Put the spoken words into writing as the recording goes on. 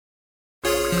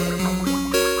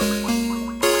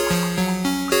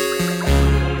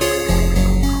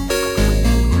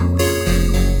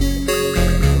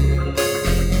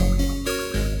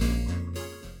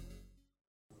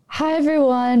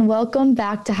everyone. Welcome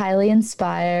back to Highly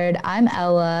Inspired. I'm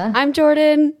Ella. I'm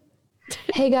Jordan.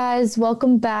 Hey guys,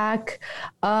 welcome back.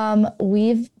 We're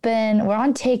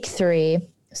on take 3,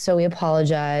 so we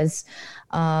apologize.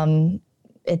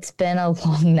 It's been a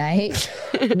long night.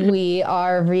 We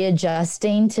are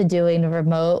readjusting to doing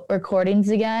remote recordings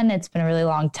again. It's been a really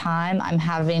long time. I'm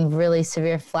having really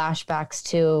severe flashbacks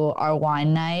to our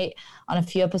wine night on a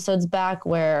few episodes back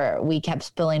where we kept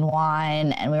spilling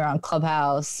wine and we were on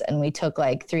Clubhouse and we took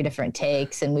like 3 different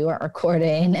takes and we weren't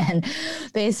recording and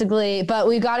basically, but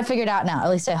we got it figured out now, at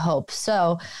least I hope.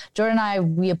 So Jordan and I,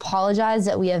 we apologize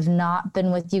that we have not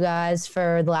been with you guys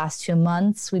for the last 2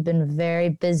 months. We've been very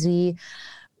busy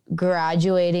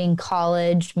graduating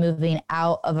college, moving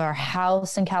out of our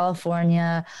house in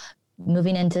California,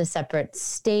 moving into separate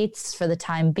states for the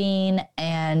time being,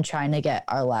 and trying to get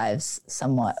our lives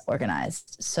somewhat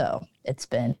organized. So it's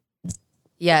been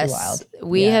wild.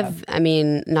 We have, I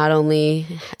mean, not only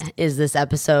is this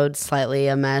episode slightly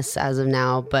a mess as of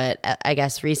now, but I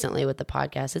guess recently with the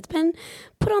podcast, it's been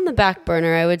put on the back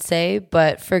burner, I would say,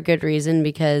 but for good reason,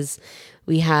 because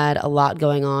we had a lot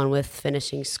going on with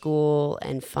finishing school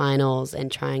and finals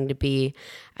and trying to be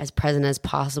as present as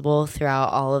possible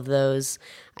throughout all of those,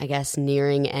 I guess,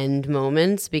 nearing end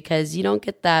moments, because you don't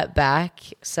get that back.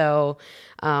 So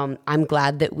I'm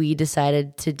glad that we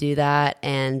decided to do that.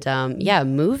 And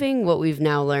moving, what we've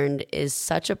now learned, is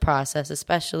such a process,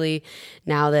 especially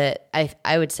now that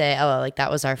I would say, Ella, like that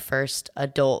was our first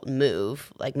adult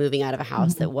move, like moving out of a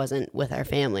house that wasn't with our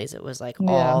families. It was like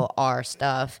all our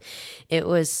stuff. It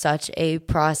was such a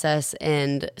process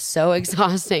and so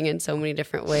exhausting in so many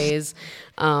different ways.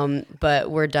 But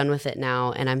we're done with it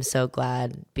now, and I'm so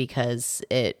glad, because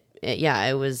it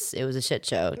was a shit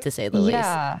show, to say the least.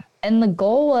 Yeah. And the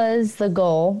goal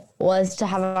was to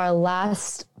have our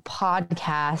last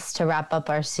podcast to wrap up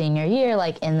our senior year,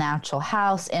 like in the actual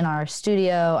house, in our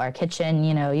studio, our kitchen.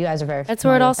 You know, you guys are very That's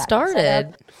where it all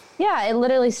started. Yeah, it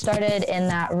literally started in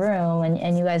that room,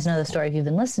 and you guys know the story if you've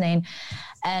been listening.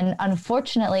 And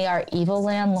unfortunately, our evil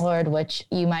landlord, which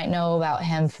you might know about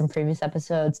him from previous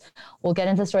episodes, we'll get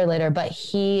into the story later, but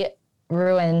he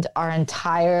ruined our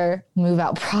entire move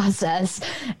out process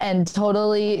and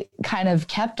totally kind of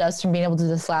kept us from being able to do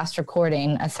this last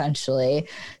recording, essentially.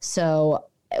 So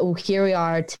here we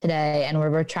are today, and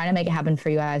we're trying to make it happen for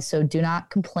you guys. So do not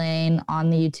complain on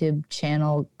the YouTube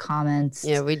channel comments.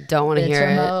 Yeah, we don't want to hear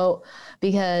it,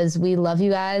 because we love you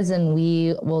guys and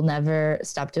we will never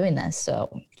stop doing this.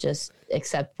 So just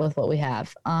accept with what we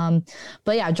have.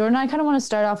 But yeah, Jordan and I kind of want to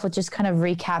start off with just kind of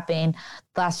recapping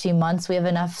the last few months. We have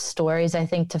enough stories, I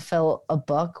think, to fill a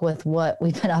book with what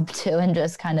we've been up to and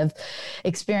just kind of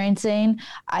experiencing.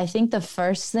 I think the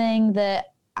first thing that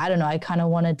I kind of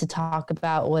wanted to talk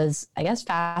about was, I guess,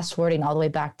 fast forwarding all the way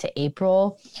back to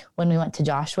April when we went to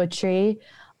Joshua Tree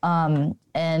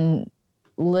and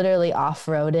literally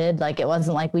off-roaded. Like, it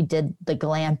wasn't like we did the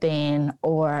glamping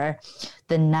or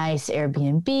the nice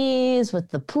Airbnbs with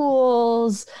the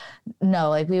pools. No,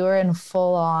 like we were in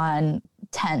full-on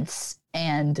tents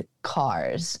and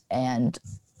cars and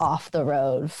off the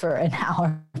road for an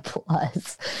hour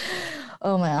plus.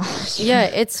 Oh my gosh. Yeah,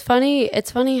 it's funny.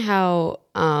 It's funny how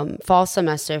fall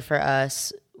semester for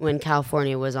us, when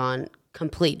California was on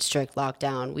complete strict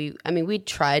lockdown, we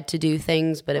tried to do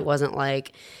things, but it wasn't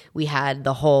like we had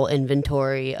the whole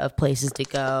inventory of places to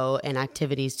go and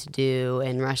activities to do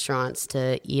and restaurants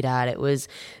to eat at. It was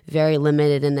very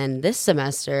limited. And then this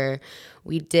semester,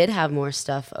 we did have more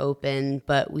stuff open,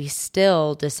 but we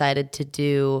still decided to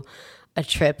do a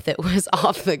trip that was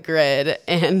off the grid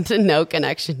and no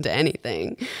connection to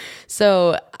anything.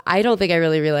 So I don't think I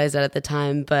really realized that at the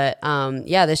time, but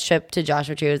this trip to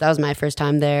Joshua Tree, that was my first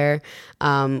time there.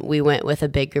 We went with a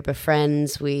big group of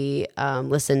friends. We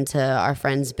listened to our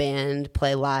friend's band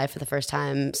play live for the first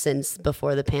time since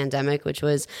before the pandemic, which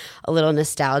was a little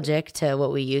nostalgic to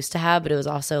what we used to have, but it was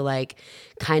also like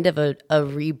kind of a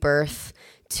rebirth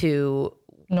to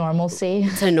normalcy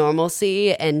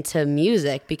and to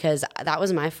music, because that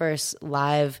was my first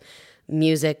live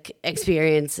music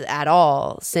experience at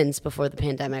all since before the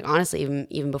pandemic, honestly,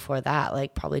 even before that,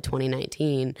 like probably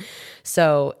 2019.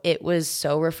 So it was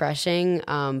so refreshing.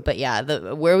 But yeah,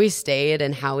 where we stayed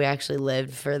and how we actually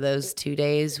lived for those 2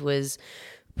 days was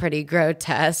pretty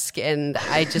grotesque. And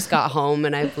I just got home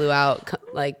and I blew out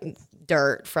like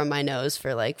dirt from my nose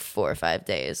for like 4 or 5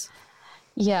 days.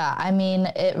 Yeah, I mean,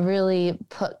 it really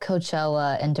put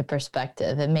Coachella into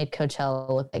perspective. It made Coachella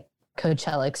look like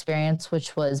Coachella Experience,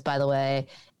 which was, by the way,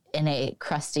 in a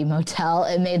crusty motel.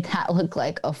 It made that look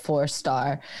like a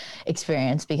 4-star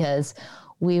experience because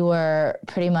we were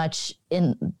pretty much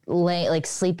like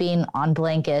sleeping on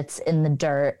blankets in the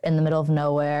dirt in the middle of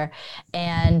nowhere.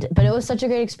 But it was such a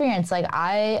great experience. Like,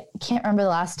 I can't remember the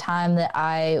last time that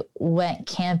I went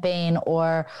camping,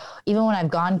 or even when I've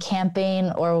gone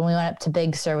camping, or when we went up to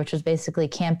Big Sur, which was basically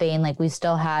camping, like we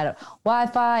still had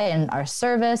Wi-Fi and our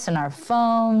service and our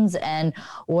phones, and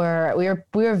we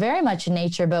were very much in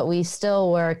nature, but we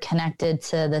still were connected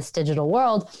to this digital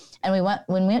world. And when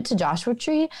we went to Joshua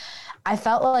Tree, I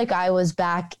felt like I was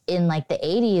back in like the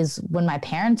 80s when my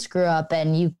parents grew up,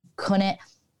 and you couldn't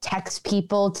text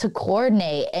people to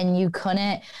coordinate, and you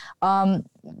couldn't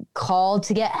call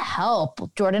to get help.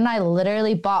 Jordan and I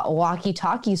literally bought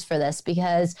walkie-talkies for this,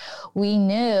 because we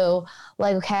knew,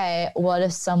 like, okay, what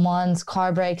if someone's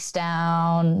car breaks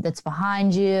down that's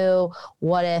behind you?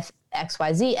 What if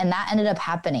XYZ? And that ended up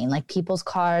happening. Like, people's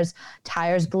cars,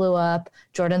 tires blew up.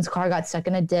 Jordan's car got stuck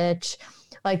in a ditch.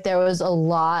 Like, there was a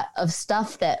lot of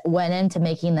stuff that went into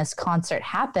making this concert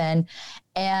happen.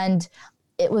 And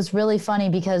it was really funny,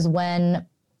 because when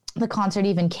the concert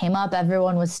even came up,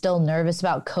 everyone was still nervous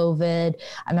about COVID.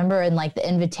 I remember in like the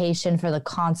invitation for the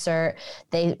concert,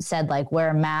 they said like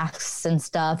wear masks and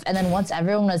stuff. And then once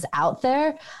everyone was out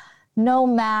there, no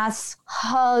masks,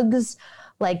 hugs,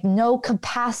 like no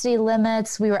capacity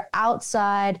limits. We were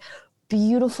outside,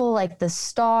 beautiful, like the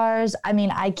stars. I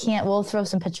mean, we'll throw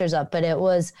some pictures up, but it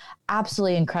was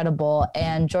absolutely incredible.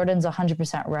 And Jordan's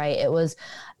 100% right. It was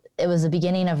the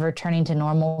beginning of returning to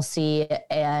normalcy,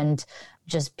 and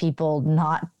just people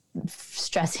not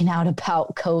stressing out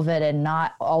about COVID and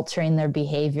not altering their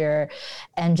behavior,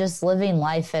 and just living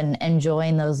life and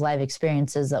enjoying those live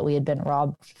experiences that we had been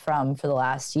robbed from for the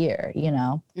last year, you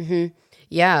know? Mm-hmm.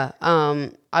 Yeah.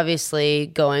 Obviously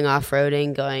going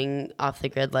off-roading, going off the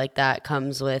grid like that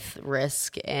comes with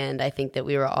risk. And I think that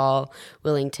we were all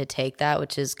willing to take that,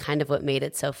 which is kind of what made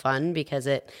it so fun, because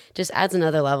it just adds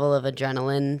another level of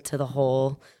adrenaline to the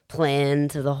whole plan,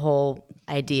 to the whole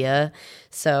idea.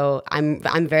 So I'm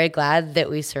very glad that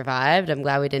we survived. I'm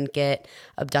glad we didn't get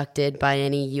abducted by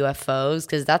any UFOs,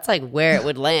 because that's like where it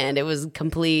would land. It was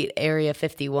complete Area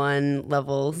 51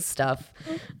 level stuff.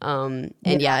 And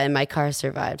my car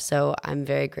survived. So I'm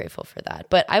very grateful for that.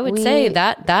 But I would say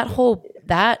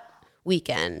that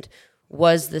weekend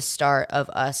was the start of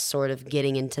us sort of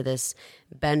getting into this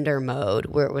bender mode,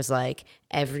 where it was like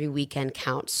every weekend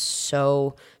counts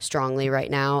so strongly right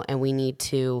now, and we need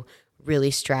to really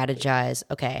strategize,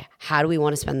 okay, how do we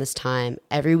want to spend this time?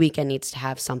 Every weekend needs to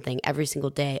have something every single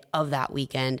day of that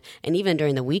weekend, and even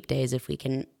during the weekdays, if we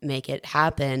can make it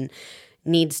happen,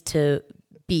 needs to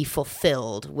be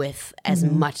fulfilled with as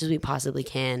much as we possibly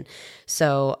can.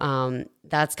 So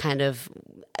that's kind of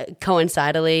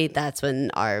coincidentally, that's when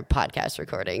our podcast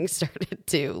recording started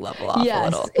to level off a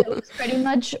little. It was pretty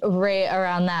much right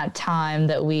around that time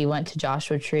that we went to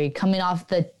Joshua Tree, coming off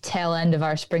the tail end of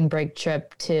our spring break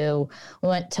trip. We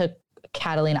went to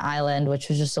Catalina Island, which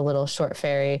was just a little short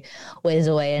ferry ways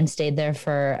away, and stayed there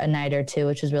for a night or two,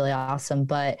 which was really awesome.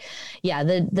 But yeah,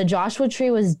 the Joshua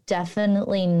Tree was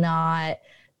definitely not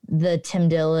the Tim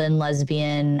Dillon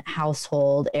lesbian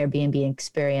household Airbnb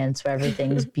experience where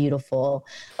everything's beautiful.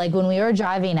 Like, when we were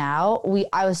driving out,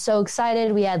 I was so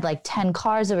excited. We had like 10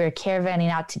 cars that we were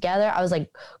caravanning out together. I was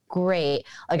like, great.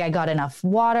 Like, I got enough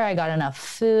water. I got enough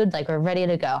food. Like, we're ready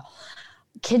to go.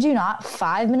 Kid you not,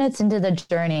 5 minutes into the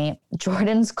journey,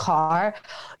 Jordan's car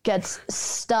gets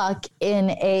stuck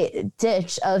in a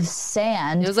ditch of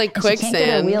sand. It was like quicksand. Can't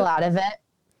get a wheel out of it.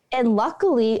 And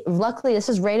luckily, this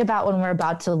is right about when we're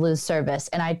about to lose service.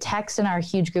 And I text in our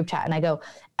huge group chat and I go,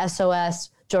 SOS,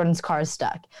 Jordan's car is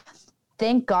stuck.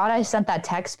 Thank God I sent that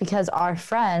text, because our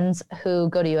friends who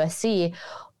go to USC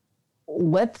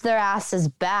whipped their asses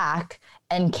back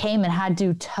and came and had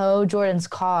to tow Jordan's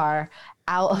car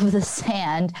out of the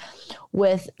sand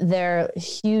with their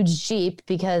huge Jeep,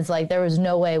 because like there was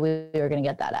no way we were going to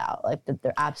get that out. Like,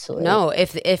 they're absolutely. No,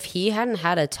 if he hadn't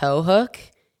had a tow hook,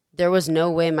 there was no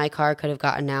way my car could have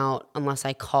gotten out unless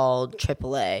I called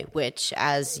AAA, which,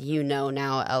 as you know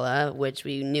now, Ella, which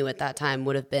we knew at that time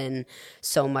would have been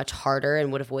so much harder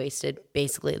and would have wasted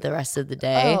basically the rest of the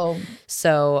day. Oh.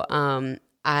 So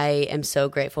I am so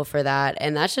grateful for that.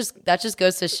 And that just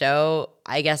goes to show,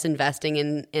 I guess, investing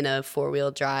in a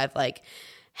 4-wheel drive, like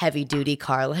heavy duty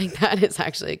car like that is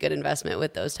actually a good investment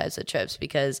with those types of trips,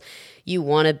 because you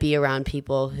want to be around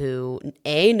people who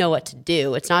know what to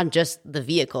do. It's not just the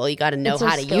vehicle. You got to know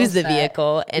how to use the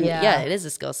vehicle. And yeah, it is a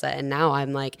skill set. And now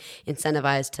I'm like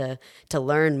incentivized to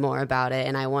learn more about it.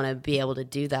 And I want to be able to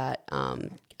do that.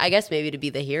 I guess maybe to be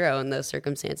the hero in those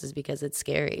circumstances, because it's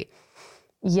scary.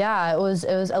 Yeah, it was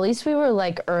at least we were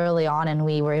like early on and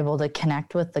we were able to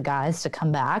connect with the guys to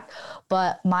come back.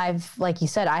 But like you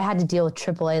said, I had to deal with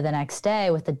AAA the next day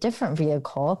with a different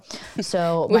vehicle.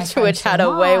 So which had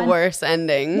a way worse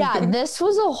ending. Yeah, this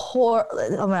was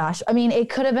oh my gosh. I mean, it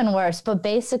could have been worse, but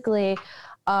basically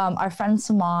our friend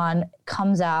Saman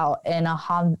comes out in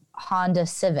a Honda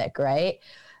Civic, right?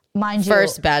 Mind you.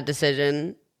 First bad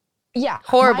decision. Yeah.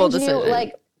 Horrible decision.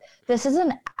 Like, this is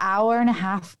an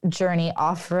hour-and-a-half journey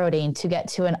off-roading to get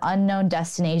to an unknown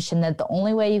destination that the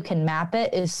only way you can map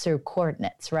it is through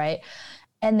coordinates, right?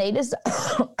 And they just,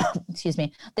 excuse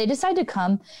me, they decide to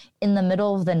come in the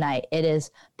middle of the night. It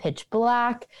is pitch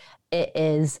black. It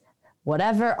is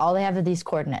whatever. All they have are these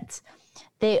coordinates.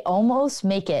 They almost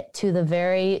make it to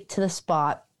the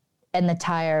spot, and the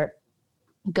tire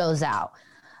goes out.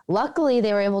 Luckily,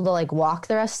 they were able to like walk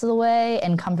the rest of the way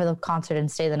and come for the concert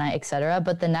and stay the night, etc.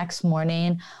 But the next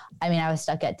morning, I mean, I was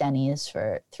stuck at Denny's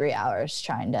for 3 hours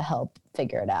trying to help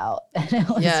figure it out. And it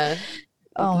was,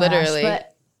 literally.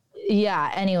 But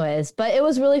yeah, anyways, but it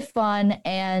was really fun.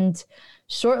 And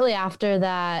shortly after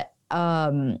that,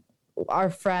 our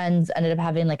friends ended up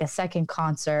having like a second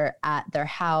concert at their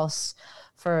house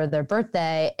for their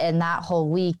birthday. And that whole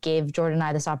week gave Jordan and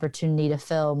I this opportunity to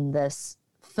film this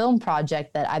film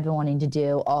project that I've been wanting to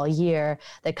do all year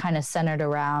that kind of centered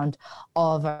around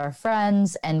all of our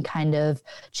friends and kind of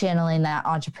channeling that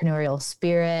entrepreneurial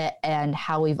spirit and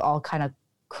how we've all kind of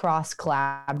cross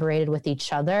collaborated with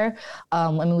each other. I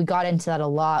mean, we got into that a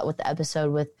lot with the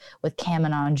episode with Cam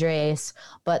and Andres,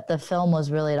 but the film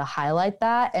was really to highlight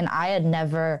that. And I had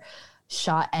never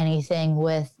shot anything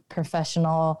with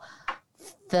professional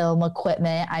film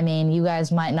equipment. I mean, you guys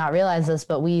might not realize this,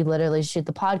 but we literally shoot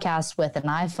the podcast with an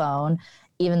iPhone,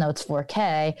 even though it's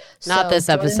 4K. Not this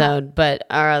episode, but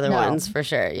our other ones for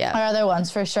sure. Yeah. Our other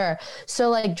ones for sure. So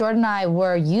like Jordan and I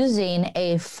were using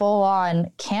a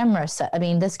full-on camera set. I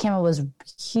mean, this camera was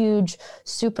huge,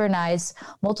 super nice,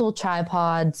 multiple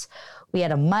tripods. We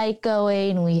had a mic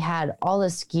going. We had all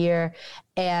this gear,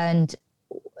 and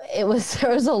there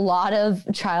was a lot of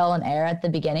trial and error at the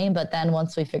beginning, but then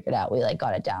once we figured out, we like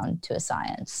got it down to a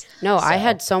science. No, I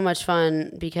had so much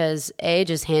fun because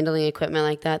just handling equipment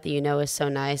like that you know is so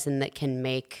nice and that can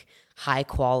make high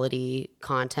quality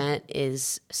content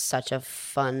is such a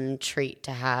fun treat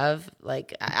to have.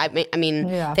 Like, I mean,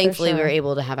 thankfully we were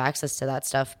able to have access to that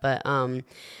stuff, but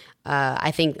I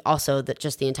think also that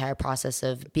just the entire process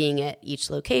of being at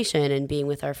each location and being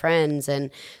with our friends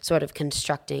and sort of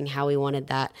constructing how we wanted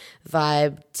that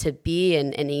vibe to be,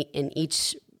 and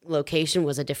each location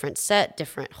was a different set,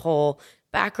 different whole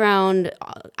background,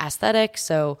 aesthetic.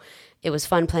 So it was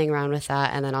fun playing around with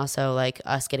that. And then also like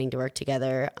us getting to work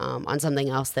together on something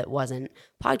else that wasn't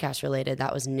podcast related.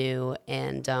 That was new.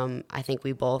 And I think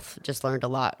we both just learned a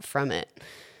lot from it.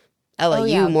 Ella,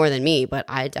 you more than me, but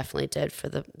I definitely did for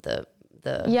the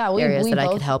areas that I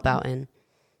could help out in.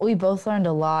 We both learned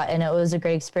a lot, and it was a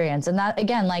great experience. And that,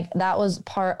 again, like that was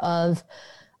part of,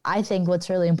 I think what's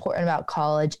really important about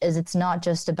college is it's not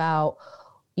just about,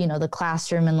 you know, the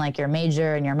classroom and like your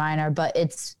major and your minor, but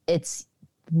it's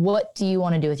what do you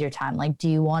want to do with your time? Like, do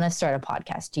you want to start a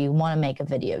podcast? Do you want to make a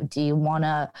video? Do you want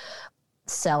to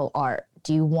sell art?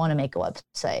 Do you want to make a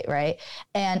website, right?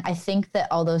 And I think that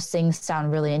all those things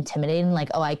sound really intimidating, like,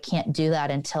 oh, I can't do that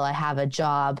until I have a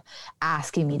job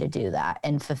asking me to do that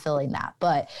and fulfilling that.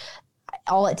 But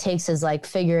all it takes is like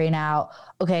figuring out,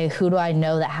 okay, who do I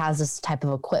know that has this type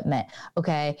of equipment?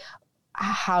 Okay,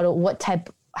 what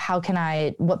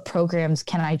programs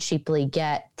can I cheaply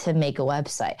get to make a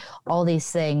website? All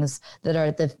these things that are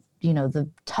the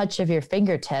touch of your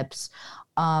fingertips.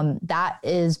 That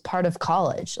is part of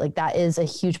college. Like that is a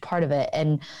huge part of it.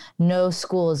 And no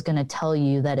school is going to tell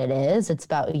you that it is. It's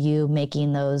about you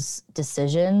making those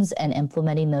decisions and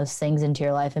implementing those things into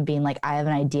your life and being like, I have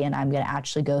an idea and I'm going to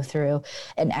actually go through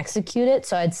and execute it.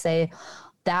 So I'd say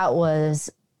that was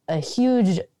a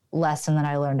huge lesson that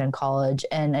I learned in college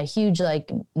and a huge like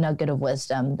nugget of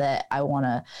wisdom that I want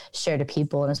to share to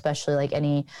people, and especially like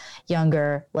any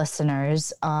younger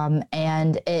listeners.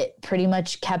 And it pretty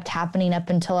much kept happening up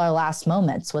until our last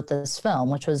moments with this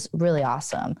film, which was really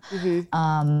awesome.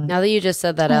 Mm-hmm. Now that you just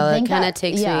said that, Ella, it kind of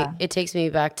takes me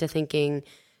back to thinking.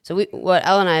 So what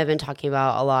Ella and I have been talking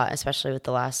about a lot, especially with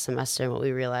the last semester, and what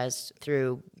we realized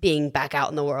through being back out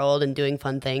in the world and doing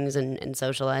fun things and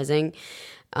socializing,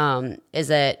 is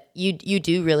that you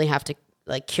do really have to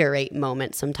like curate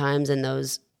moments sometimes, and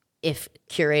those, if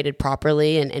curated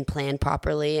properly and planned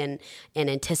properly and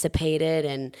anticipated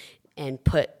and and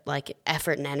put like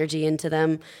effort and energy into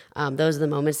them. Those are the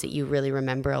moments that you really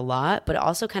remember a lot. But it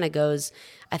also kind of goes,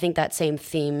 I think that same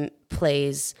theme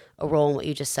plays a role in what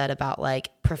you just said about like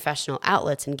professional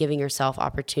outlets and giving yourself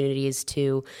opportunities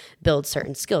to build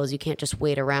certain skills. You can't just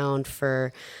wait around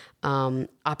for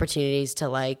opportunities to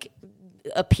like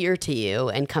appear to you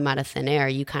and come out of thin air.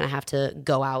 You kind of have to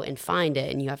go out and find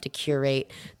it, and you have to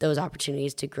curate those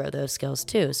opportunities to grow those skills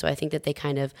too. So I think that they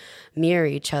kind of mirror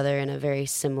each other in a very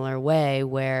similar way,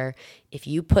 where if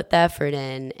you put the effort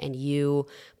in and you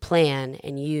plan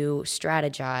and you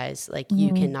strategize, like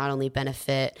you can not only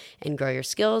benefit and grow your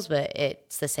skills, but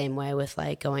it's the same way with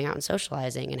like going out and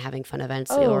socializing and having fun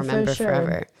events that you'll remember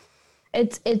forever.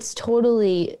 It's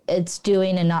totally, it's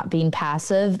doing and not being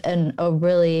passive, and a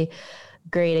really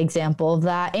great example of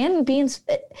that. And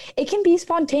it can be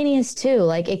spontaneous too.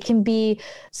 Like it can be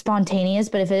spontaneous,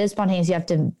 but if it is spontaneous, you have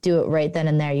to do it right then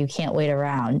and there. You can't wait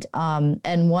around.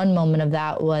 And one moment of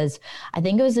that was, I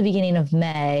think it was the beginning of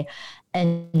May,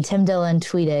 and Tim Dillon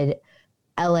tweeted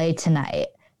LA tonight.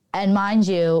 And mind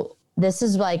you, this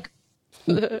is like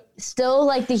still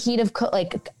like the heat of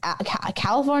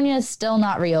California is still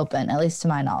not reopened, at least to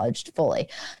my knowledge, fully.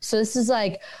 So this is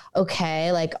like,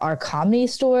 okay, like are comedy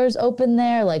stores open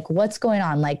there? Like what's going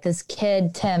on? Like this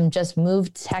kid, Tim, just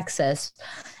moved to Texas,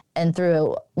 and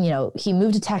he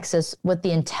moved to Texas with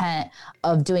the intent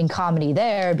of doing comedy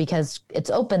there because it's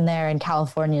open there and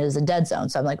California is a dead zone.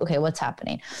 So I'm like, okay, what's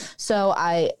happening? So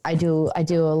I do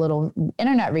a little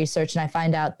internet research, and I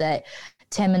find out that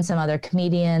Tim and some other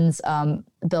comedians,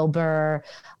 Bill Burr,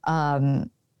 some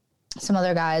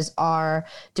other guys are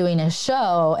doing a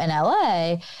show in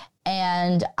LA.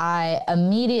 And I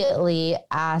immediately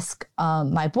ask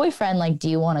my boyfriend, like, do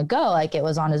you want to go? Like it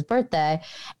was on his birthday.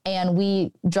 And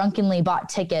we drunkenly bought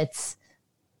tickets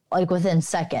like within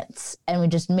seconds, and we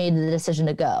just made the decision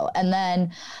to go. And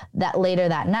then later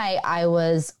that night, I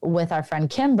was with our friend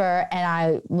Kimber, and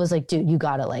I was like, dude, you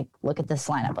gotta like look at this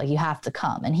lineup, like you have to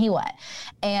come. And he went.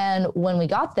 And when we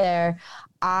got there,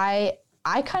 I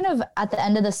kind of, at the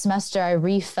end of the semester,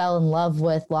 I fell in love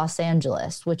with Los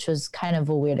Angeles, which was kind of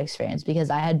a weird experience because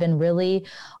I had been really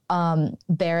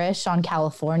bearish on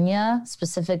California,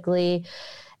 specifically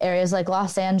areas like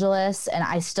Los Angeles. And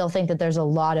I still think that there's a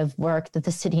lot of work that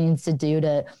the city needs to do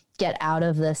to get out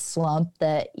of this slump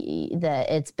that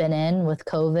it's been in with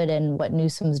COVID and what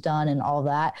Newsom's done and all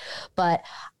that. But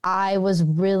I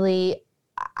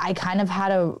kind of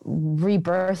had a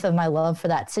rebirth of my love for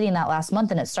that city in that last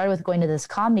month. And it started with going to this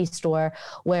comedy store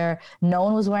where no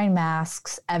one was wearing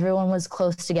masks. Everyone was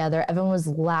close together. Everyone was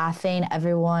laughing.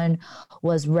 Everyone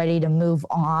was ready to move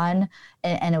on.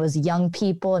 And it was young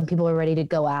people, and people were ready to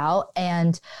go out.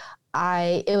 And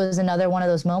it was another one of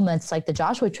those moments like the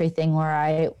Joshua Tree thing where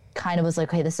I kind of was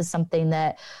like, hey, this is something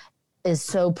that is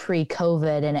so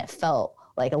pre-COVID, and it felt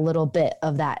like a little bit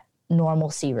of that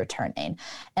normalcy returning.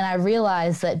 And I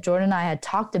realized that Jordan and I had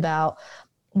talked about,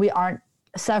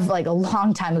 like a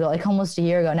long time ago, like almost a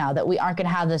year ago now, that we aren't going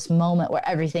to have this moment where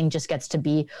everything just gets to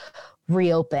be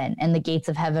reopened and the gates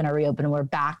of heaven are reopened and we're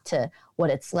back to what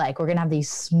it's like. We're going to have these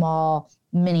small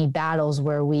mini battles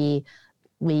where we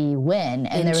win.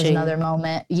 And there was another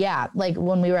moment. Yeah. Like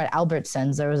when we were at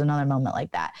Albertsons, there was another moment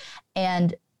like that.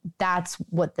 And that's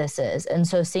what this is. And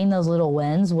so seeing those little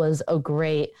wins was a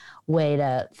great way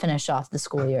to finish off the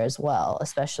school year as well,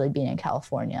 especially being in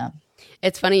California.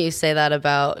 It's funny you say that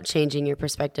about changing your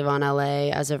perspective on LA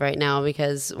as of right now,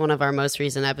 because one of our most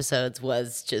recent episodes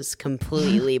was just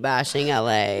completely bashing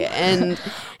LA. And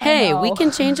hey, we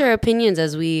can change our opinions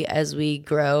as we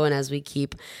grow and as we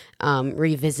keep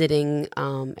revisiting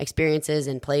experiences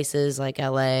in places like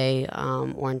LA,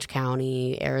 Orange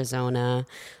County, Arizona.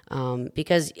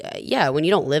 Because when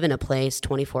you don't live in a place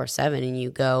 24/7 and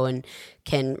you go and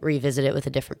can revisit it with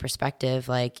a different perspective,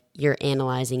 like you're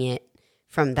analyzing it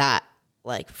from that,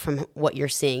 like from what you're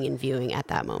seeing and viewing at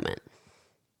that moment.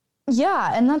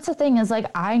 Yeah. And that's the thing is like,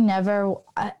 I never,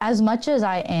 as much as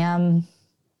I am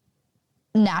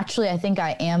naturally, I think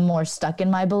I am more stuck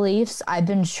in my beliefs. I've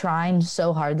been trying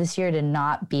so hard this year to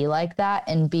not be like that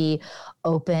and be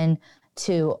open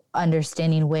to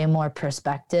understanding way more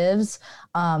perspectives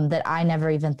that I never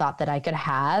even thought that I could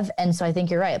have. And so I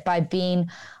think you're right. By being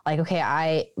like,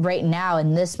 okay, right now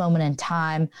in this moment in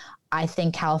time, I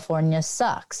think California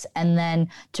sucks. And then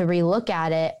to relook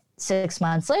at it 6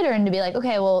 months later and to be like,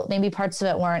 okay, well, maybe parts of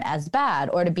it weren't as bad.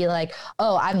 Or to be like,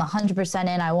 oh, I'm 100%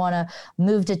 in. I want to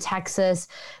move to Texas,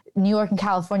 New York and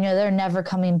California. They're never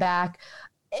coming back.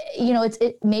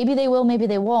 maybe they will, maybe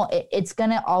they won't. It's going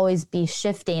to always be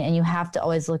shifting, and you have to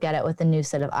always look at it with a new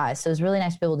set of eyes. So it's really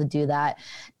nice to be able to do that.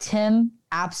 Tim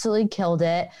absolutely killed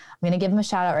it. I'm going to give him a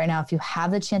shout out right now. If you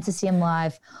have the chance to see him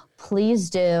live, please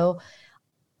do.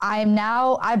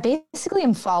 I basically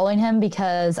am following him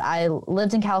because I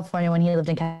lived in California when he lived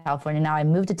in California. Now I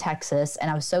moved to Texas,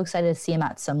 and I was so excited to see him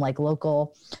at some like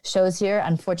local shows here.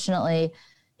 Unfortunately,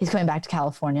 he's coming back to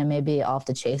California. Maybe I'll have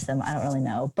to chase him. I don't really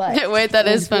know. But wait, that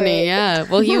is funny. Great. Yeah.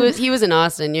 Well, he was in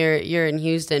Austin. You're in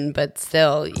Houston, but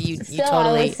still, you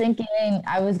totally. I was thinking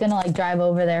I was gonna like drive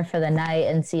over there for the night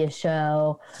and see a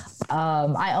show.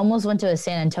 I almost went to a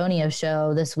San Antonio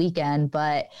show this weekend,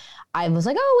 but I was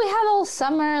like, oh, we have all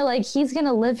summer. Like, he's going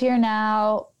to live here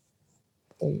now.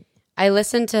 I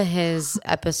listened to his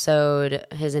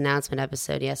announcement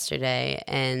episode yesterday,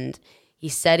 and he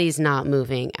said he's not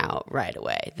moving out right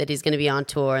away, that he's going to be on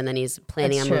tour, and then he's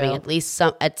planning on moving at least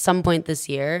at some point this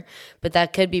year. But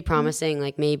that could be promising,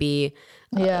 like maybe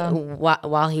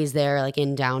while he's there, like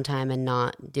in downtime and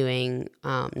not doing,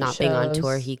 not being on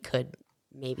tour, he could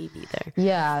maybe be there.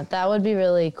 Yeah, that would be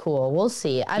really cool. We'll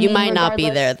see. You might not be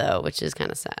there though, which is kind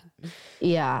of sad.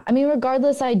 Yeah. I mean,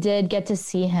 regardless, I did get to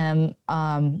see him.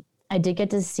 I did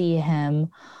get to see him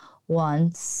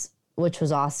once, which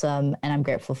was awesome, and I'm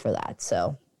grateful for that.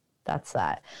 So that's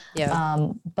that. Yeah.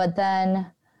 But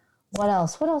then what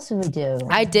else? What else did we do?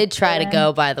 I did try to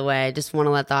go, by the way. I just want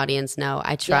to let the audience know.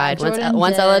 I tried.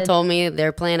 Once Ella told me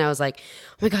they're playing, I was like,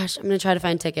 oh my gosh, I'm going to try to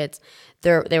find tickets.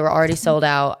 They were already sold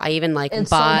out. I even bought the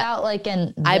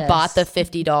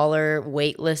 $50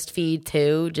 wait list fee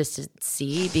too, just to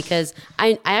see, because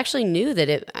I actually knew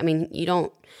that you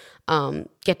don't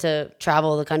get to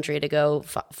travel the country to go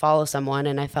follow someone.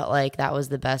 And I felt like that was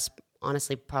the best,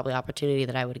 honestly, probably opportunity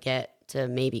that I would get to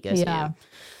maybe go see him.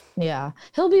 Yeah.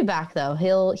 He'll be back though.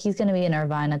 He's going to be in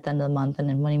Irvine at the end of the month. And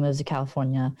then when he moves to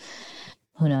California,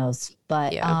 who knows?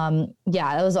 But that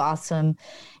was awesome.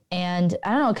 And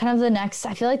I don't know,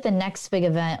 I feel like the next big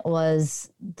event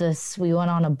was this. We went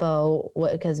on a boat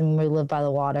because we live by the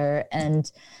water,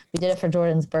 and we did it for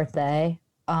Jordan's birthday.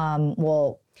 A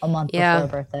month before her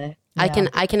birthday. Yeah.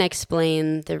 I can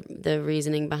explain the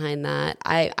reasoning behind that.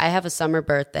 I have a summer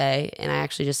birthday, and I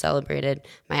actually just celebrated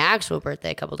my actual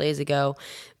birthday a couple days ago.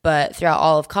 But throughout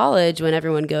all of college, when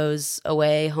everyone goes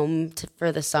away home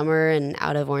for the summer and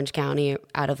out of Orange County,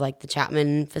 out of like the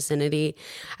Chapman vicinity,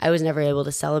 I was never able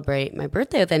to celebrate my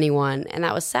birthday with anyone. And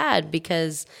that was sad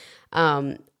because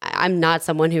I'm not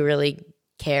someone who really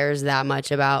cares that much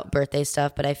about birthday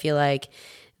stuff, but I feel like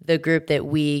the group that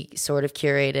we sort of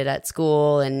curated at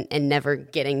school and never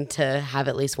getting to have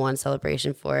at least one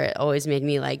celebration for it always made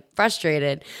me like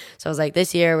frustrated. So I was like,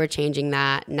 this year we're changing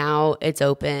that. Now it's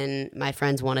open. My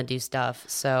friends want to do stuff.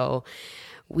 So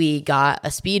we got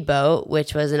a speedboat,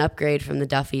 which was an upgrade from the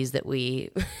Duffys that we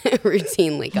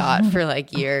routinely got for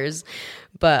like years.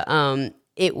 But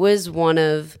it was one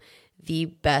of the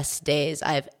best days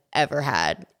I've ever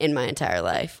had in my entire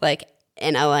life. Like,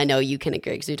 and Ella, I know you can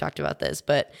agree because we talked about this,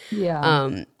 but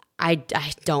I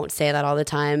don't say that all the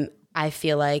time. I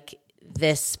feel like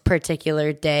this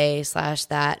particular day /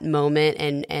 that moment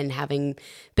and having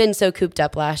been so cooped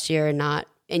up last year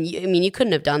you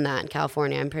couldn't have done that in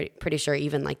California. I'm pretty sure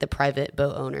even like the private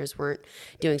boat owners weren't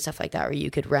doing stuff like that where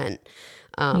you could rent.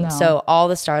 No. So all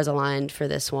the stars aligned for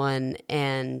this one.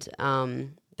 And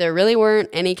there really weren't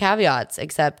any caveats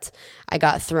except I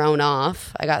got thrown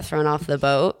off the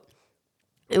boat.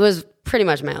 It was pretty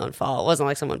much my own fault. It wasn't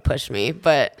like someone pushed me,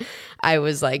 but I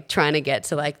was like trying to get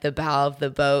to like the bow of the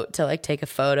boat to like take a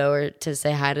photo or to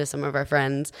say hi to some of our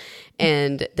friends.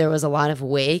 And there was a lot of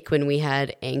wake when we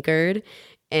had anchored,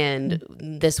 and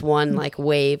this one like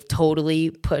wave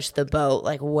totally pushed the boat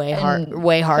like way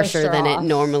harsher than it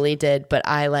normally did. But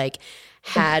I like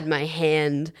had my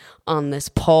hand on this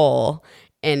pole,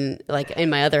 and like in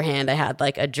my other hand I had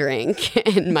like a drink,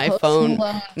 and my phone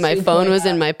was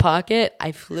in my pocket.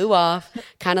 I flew off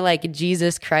kind of like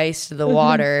Jesus Christ to the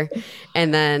water,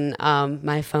 and then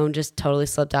my phone just totally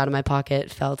slipped out of my pocket,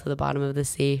 fell to the bottom of the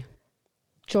sea.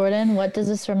 Jordan, what does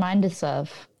this remind us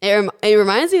of? It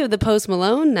reminds me of the Post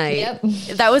Malone night. Yep.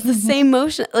 That was the same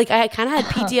motion. Like I kind of had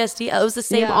PTSD. It was the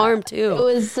same arm too. It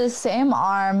was the same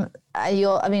arm. I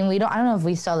don't know if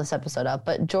we saw this episode up,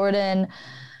 but Jordan,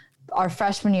 our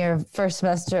freshman year, first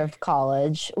semester of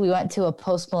college, we went to a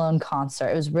Post Malone concert.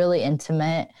 It was really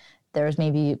intimate. There was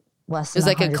maybe less than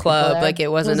 100 like a club. Like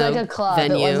it wasn't like a club.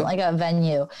 Venue. It wasn't like a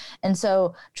venue. And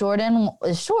so Jordan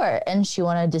was short, and she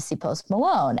wanted to see Post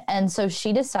Malone. And so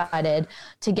she decided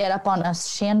to get up on a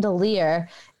chandelier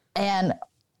and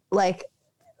like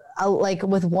like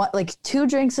with one, like 2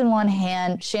 drinks in one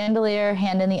hand, chandelier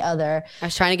hand in the other. I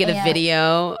was trying to get a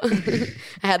video.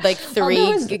 I had like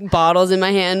 3 bottles in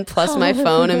my hand plus my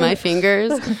phone and my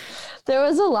fingers. There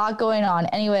was a lot going on.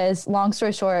 Anyways, long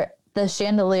story short, the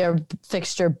chandelier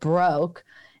fixture broke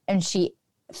and she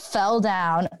fell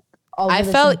down. I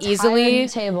fell easily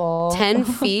table 10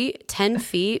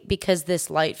 feet because this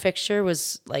light fixture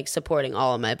was like supporting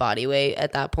all of my body weight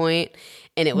at that point.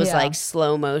 And it was like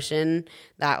slow motion,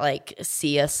 that like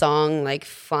Sia song, like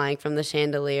flying from the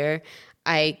chandelier.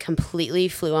 I completely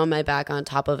flew on my back on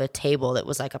top of a table that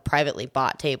was like a privately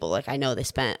bought table. Like I know they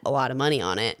spent a lot of money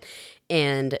on it.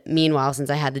 And meanwhile, since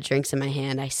I had the drinks in my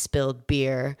hand, I spilled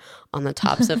beer on the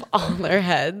tops of all their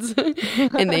heads.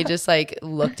 And they just like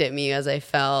looked at me as I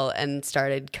fell and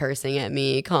started cursing at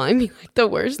me, calling me like the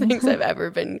worst things I've ever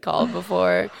been called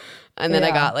before. And then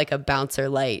I got like a bouncer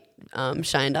light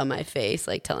shined on my face,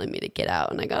 like telling me to get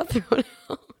out, and I got thrown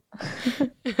out.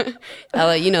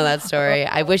 Ella, you know that story.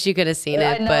 I wish you could have seen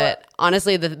it, but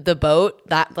honestly, the boat,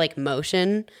 that like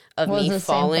motion of me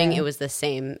falling, it was the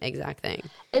same exact thing.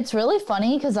 It's really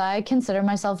funny because I consider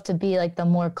myself to be like the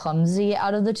more clumsy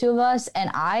out of the 2 of us,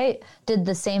 and I did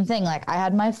the same thing. Like I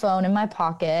had my phone in my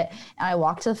pocket, and I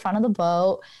walked to the front of the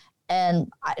boat,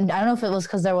 and I don't know if it was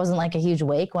because there wasn't like a huge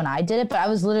wake when I did it, but I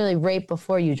was literally right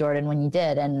before you, Jordan, when you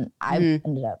did, and I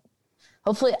ended up.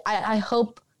 Hopefully, I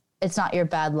hope it's not your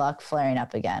bad luck flaring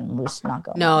up again. We're just not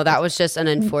going. No, that was just an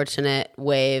unfortunate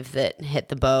wave that hit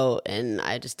the boat, and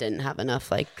I just didn't have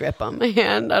enough like grip on my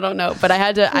hand. I don't know, but I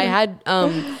had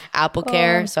Apple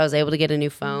Care, so I was able to get a new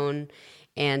phone,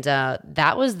 and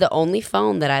that was the only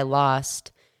phone that I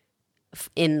lost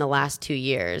in the last 2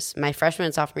 years. My freshman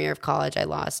and sophomore year of college, I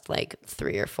lost like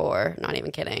 3 or 4. Not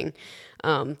even kidding.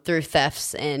 Through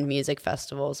thefts and music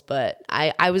festivals, but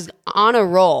I was on a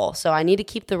roll, so I need to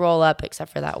keep the roll up,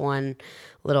 except for that one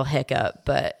little hiccup.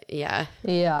 But yeah,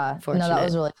 no, that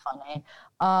was really funny.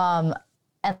 And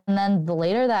then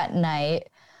later that night,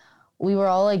 we were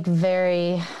all like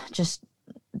very just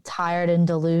tired and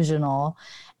delusional,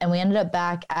 and we ended up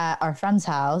back at our friend's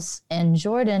house, and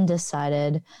Jordan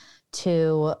decided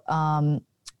to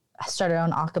start our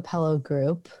own a cappella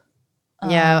group.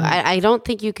 Yeah, I don't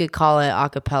think you could call it a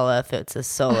cappella if it's a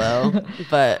solo,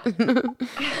 but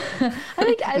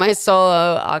my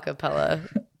solo a cappella.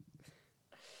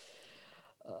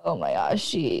 Oh my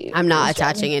gosh, I'm not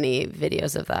attaching any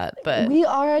videos of that, but we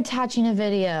are attaching a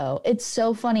video. It's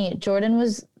so funny. Jordan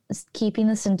was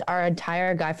keeping our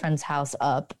entire guy friend's house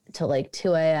up till like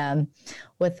 2 a.m.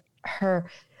 with her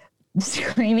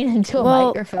screaming into a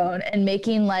microphone and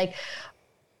making like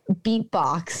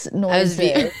beatbox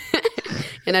noises.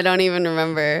 And I don't even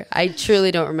remember. I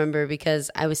truly don't remember because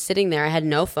I was sitting there. I had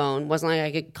no phone. Wasn't like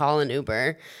I could call an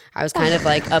Uber. I was kind of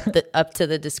like up to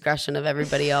the discretion of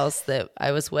everybody else that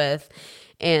I was with.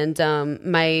 And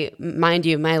my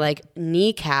like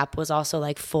kneecap was also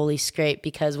like fully scraped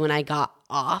because when I got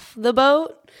off the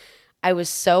boat, I was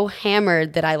so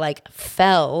hammered that I like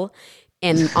fell.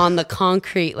 And on the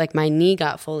concrete, like my knee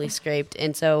got fully scraped.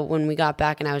 And so when we got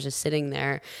back and I was just sitting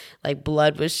there, like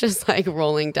blood was just like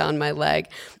rolling down my leg.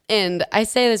 And I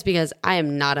say this because I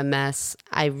am not a mess.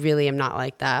 I really am not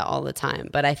like that all the time.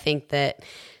 But I think that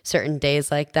certain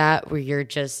days like that where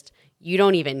you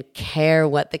don't even care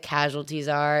what the casualties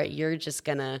are. You're just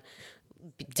going to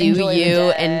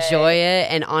enjoy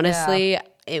it. And honestly,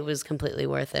 it was completely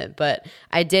worth it. But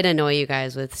I did annoy you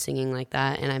guys with singing like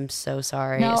that, and I'm so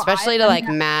sorry. Especially to like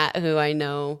Matt, who I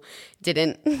know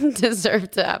didn't deserve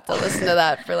to have to listen to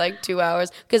that for like 2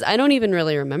 hours because I don't even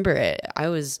really remember it. I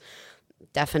was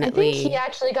definitely. I think he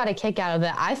actually got a kick out of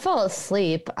it. I fell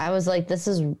asleep. I was like,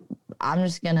 I'm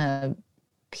just gonna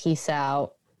peace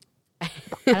out.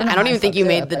 I don't even think you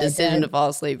made the decision to fall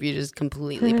asleep. You just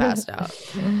completely passed out.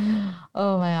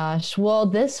 Oh my gosh. Well,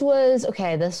 this was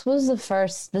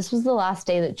the last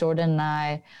day that Jordan and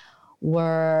I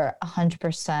were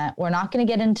 100%. We're not going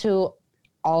to get into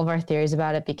all of our theories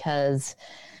about it because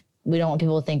we don't want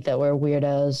people to think that we're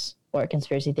weirdos or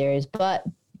conspiracy theories. But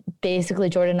basically,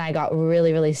 Jordan and I got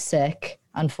really, really sick,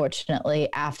 unfortunately,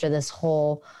 after this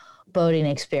whole boating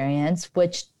experience,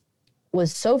 which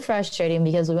was so frustrating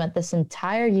because we went this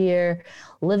entire year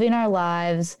living our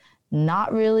lives,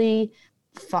 not really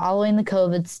following the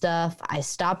COVID stuff. I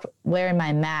stopped wearing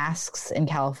my masks in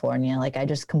California. Like I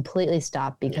just completely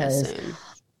stopped because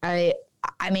I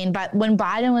mean, but when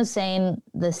Biden was saying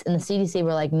this in the CDC,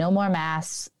 we're like, no more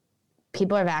masks,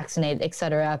 people are vaccinated,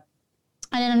 etc.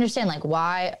 I didn't understand like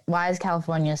why is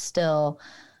California still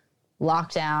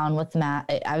locked down with the mask?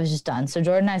 I was just done. So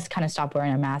Jordan and I kind of stopped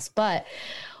wearing our masks, but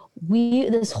we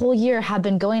this whole year have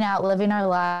been going out, living our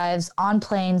lives on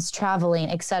planes, traveling,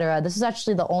 etc. This is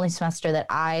actually the only semester that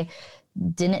I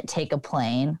didn't take a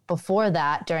plane. Before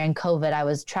that, during COVID, I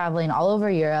was traveling all over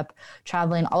Europe,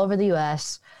 traveling all over the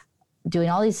US, doing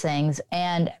all these things,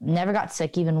 and never got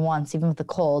sick even once, even with the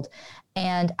cold.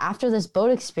 And after this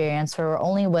boat experience where we're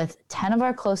only with 10 of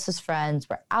our closest friends,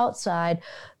 we're outside,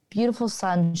 beautiful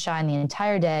sunshine the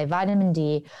entire day, vitamin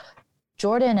D,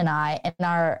 Jordan and I and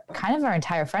our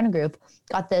entire friend group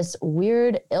got this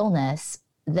weird illness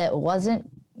that it wasn't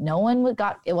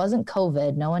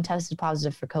COVID. No one tested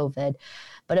positive for COVID,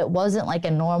 but it wasn't like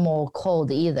a normal cold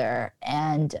either.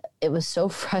 And it was so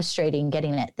frustrating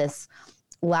getting it this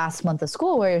last month of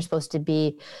school where you're supposed to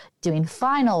be doing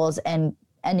finals and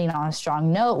ending on a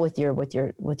strong note with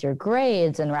your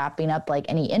grades and wrapping up like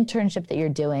any internship that you're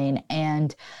doing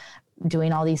and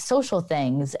doing all these social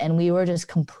things. And we were just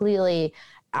completely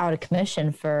out of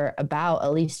commission for about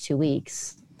at least 2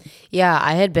 weeks. Yeah,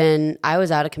 I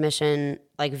was out of commission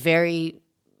like very,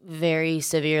 very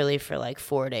severely for like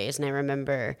 4 days. And I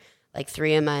remember like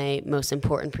 3 of my most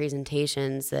important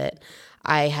presentations that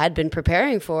I had been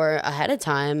preparing for ahead of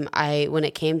time. When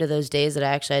it came to those days that I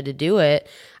actually had to do it,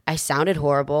 I sounded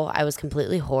horrible. I was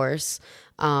completely hoarse.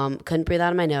 Couldn't breathe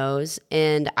out of my nose.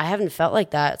 And I haven't felt like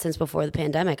that since before the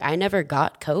pandemic. I never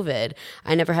got COVID.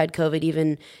 I never had COVID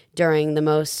even during the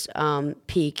most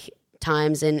peak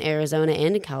times in Arizona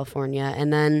and in California.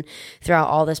 And then throughout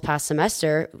all this past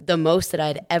semester, the most that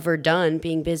I'd ever done,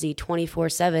 being busy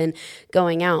 24/7,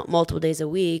 going out multiple days a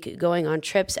week, going on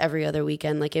trips every other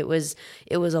weekend, like it was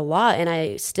a lot, and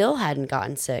I still hadn't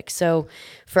gotten sick. So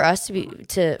for us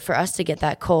to get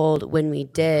that cold when we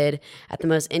did at the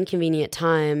most inconvenient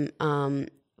time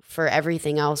for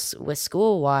everything else with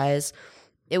school wise,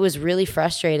 it was really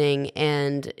frustrating.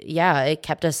 And yeah, it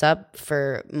kept us up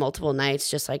for multiple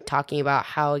nights, just like talking about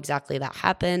how exactly that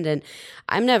happened. And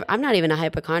I'm not even a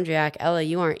hypochondriac. Ella,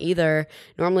 you aren't either.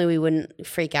 Normally we wouldn't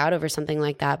freak out over something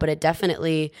like that, but it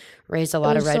definitely raised a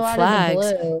lot of red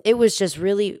flags. It was just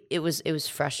really, it was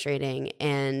frustrating.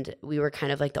 And we were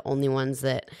kind of like the only ones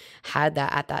that had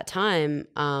that at that time.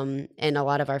 And a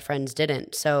lot of our friends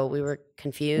didn't. So we were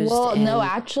confused. Well, no,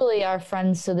 actually our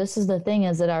friends, so this is the thing,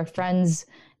 is that our friends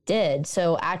did.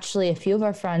 So actually a few of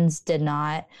our friends did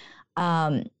not.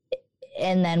 And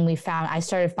then I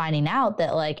started finding out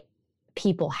that like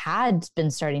people had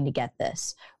been starting to get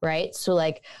this, right? So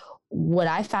like what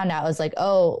I found out was like,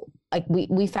 like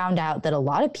we found out that a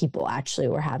lot of people actually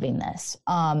were having this.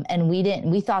 And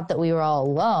we thought that we were all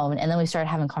alone. And then we started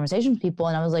having conversations with people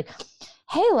and I was like,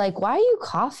 hey, like, why are you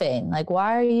coughing? Like,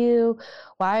 why do you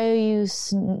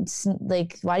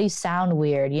sound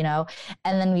weird, you know?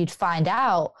 And then we'd find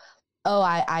out,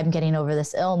 I'm getting over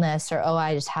this illness, or,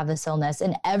 I just have this illness.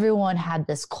 And everyone had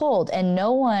this cold, and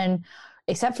no one,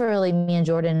 except for really me and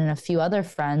Jordan and a few other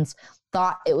friends,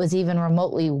 thought it was even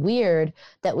remotely weird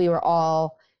that we were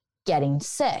all getting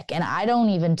sick. And I don't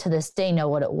even to this day know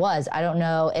what it was. I don't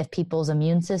know if people's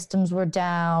immune systems were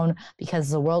down because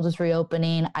the world was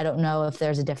reopening. I don't know if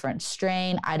there's a different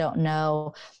strain. I don't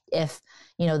know if,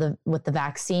 you know, with the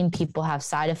vaccine, people have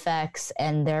side effects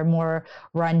and they're more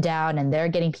run down and they're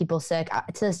getting people sick.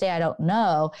 To this day, I don't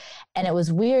know. And it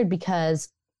was weird because,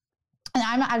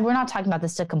 and we're not talking about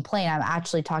this to complain. I'm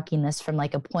actually talking this from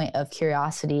like a point of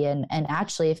curiosity. And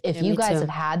actually, if you guys have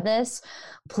had this,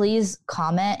 please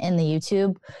comment in the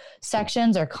YouTube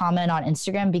sections or comment on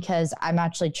Instagram, because I'm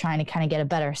actually trying to kind of get a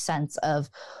better sense of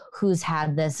who's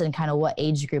had this and kind of what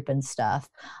age group and stuff.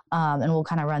 And we'll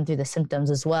kind of run through the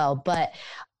symptoms as well. But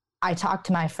I talked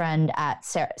to my friend at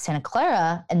Santa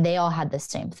Clara, and they all had the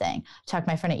same thing. Talked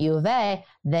to my friend at U of A,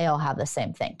 they all have the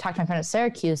same thing. Talked to my friend at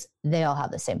Syracuse, they all have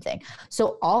the same thing.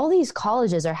 So all these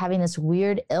colleges are having this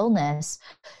weird illness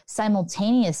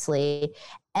simultaneously,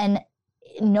 and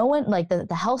no one, like the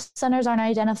health centers aren't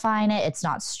identifying it. It's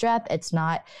not strep, it's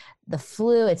not the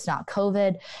flu, it's not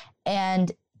COVID.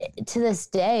 And to this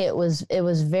day, it was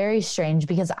very strange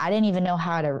because I didn't even know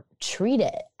how to treat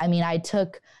it. I mean, I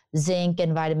took zinc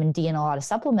and vitamin D and a lot of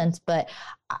supplements, but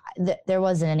there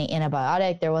wasn't any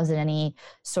antibiotic. There wasn't any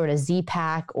sort of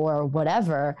Z-Pack or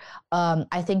whatever.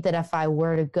 I think that if I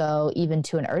were to go even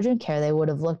to an urgent care, they would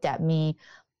have looked at me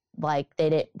like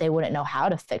they wouldn't know how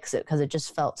to fix it because it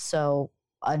just felt so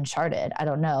uncharted. I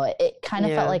don't know. It kind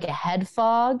of felt like a head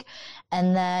fog.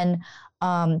 And then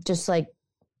just like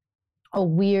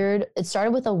it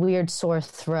started with a weird sore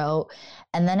throat,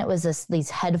 and then it was these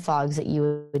head fogs that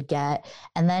you would get,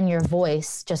 and then your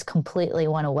voice just completely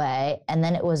went away, and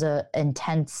then it was a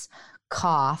intense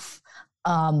cough.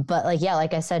 But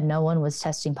like I said, no one was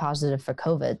testing positive for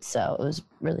COVID, so it was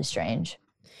really strange.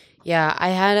 Yeah, I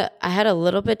had a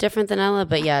little bit different than Ella,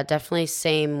 but yeah, definitely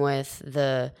same with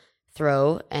the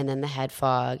throat and then the head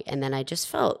fog. And then I just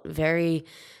felt very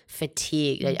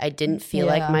fatigued. I didn't feel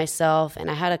like Yeah. myself, and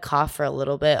I had a cough for a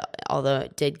little bit, although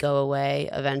it did go away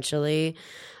eventually.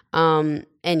 And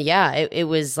yeah, it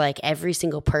was like every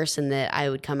single person that I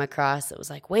would come across that was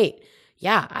like, wait,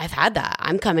 yeah, I've had that.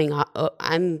 I'm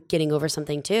getting over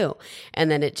something too. And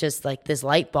then it just like this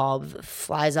light bulb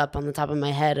flies up on the top of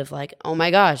my head of like, oh my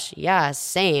gosh, yeah,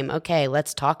 same. Okay,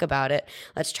 let's talk about it.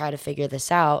 Let's try to figure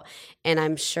this out. And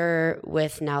I'm sure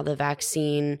with now the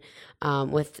vaccine,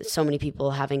 with so many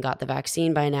people having got the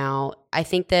vaccine by now, I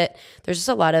think that there's just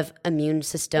a lot of immune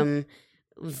system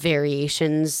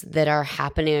variations that are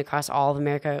happening across all of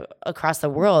America, across the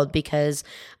world, because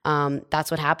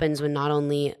that's what happens when not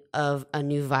only of a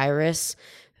new virus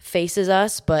faces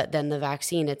us, but then the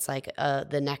vaccine, it's like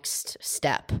the next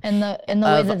step And the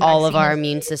of way the all of vaccine our is-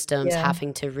 immune systems yeah.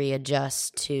 having to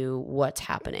readjust to what's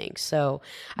happening. So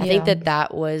I Yeah. think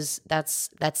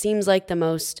that seems like the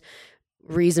most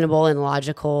reasonable and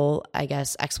logical, I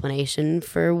guess, explanation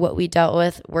for what we dealt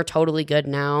with. We're totally good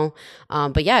now.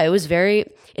 But yeah,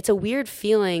 it's a weird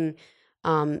feeling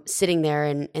sitting there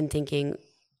and thinking,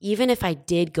 even if I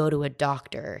did go to a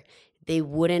doctor, they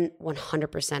wouldn't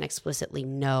 100% explicitly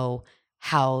know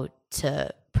how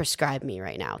to prescribe me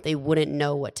right now. They wouldn't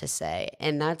know what to say.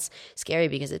 And that's scary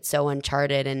because it's so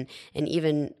uncharted. And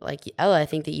even like Ella, I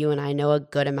think that you and I know a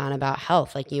good amount about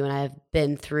health. Like you and I have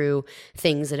been through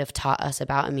things that have taught us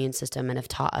about immune system and have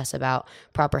taught us about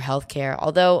proper health care.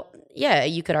 Although, yeah,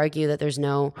 you could argue that there's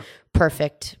no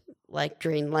perfect like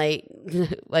green light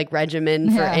like regimen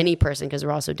for Yeah. any person because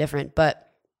we're all so different.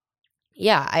 But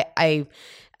yeah,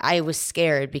 I was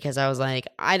scared because I was like,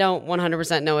 I don't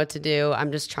 100% know what to do.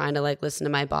 I'm just trying to like listen to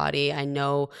my body. I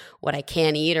know what I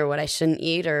can eat or what I shouldn't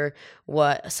eat or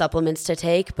what supplements to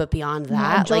take. But beyond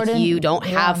that, like Jordan, you don't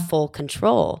have yeah. full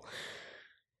control.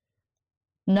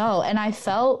 No, and I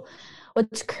felt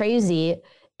what's crazy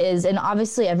is, and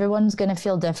obviously everyone's going to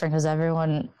feel different because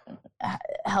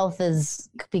health has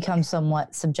become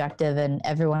somewhat subjective and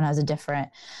everyone has a different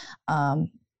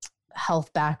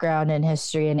health background and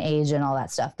history and age and all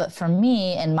that stuff. But for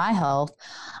me and my health,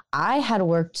 I had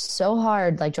worked so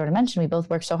hard, like Jordan mentioned, we both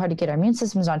worked so hard to get our immune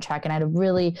systems on track. And I had a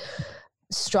really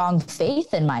strong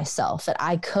faith in myself that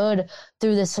I could,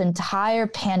 through this entire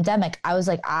pandemic, I was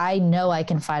like, I know I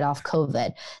can fight off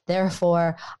COVID.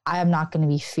 Therefore, I am not going to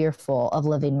be fearful of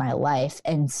living my life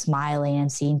and smiling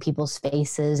and seeing people's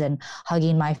faces and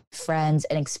hugging my friends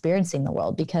and experiencing the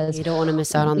world, because You don't want to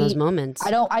miss out on those moments.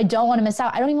 I don't want to miss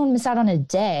out. I don't even want to miss out on a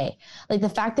day. Like the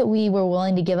fact that we were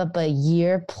willing to give up a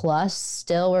year plus,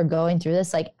 still we're going through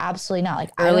this, like absolutely not.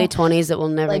 Like Early 20s that we'll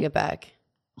never get back.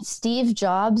 Steve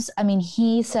Jobs, I mean,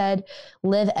 he said,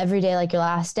 live every day like your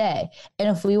last day.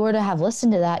 And if we were to have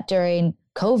listened to that during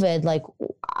COVID, like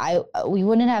we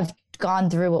wouldn't have gone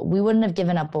through what we wouldn't have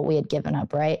given up what we had given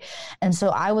up. Right. And so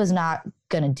I was not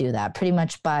going to do that. Pretty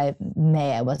much by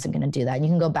May, I wasn't going to do that. And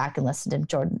you can go back and listen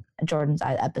to Jordan's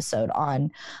episode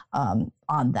on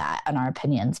that, on our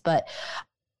opinions. But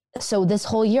so this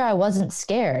whole year, I wasn't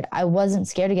scared. I wasn't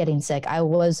scared of getting sick. I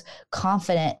was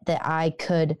confident that I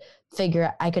could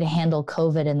handle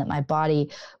COVID and that my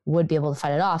body would be able to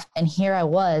fight it off. And here I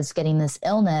was getting this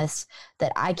illness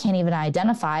that I can't even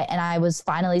identify. And I was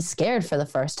finally scared for the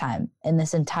first time in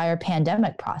this entire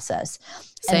pandemic process.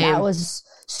 Same. And that was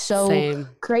so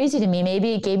crazy to me.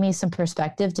 Maybe it gave me some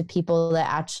perspective to people that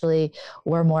actually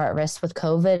were more at risk with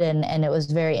COVID. And it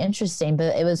was very interesting,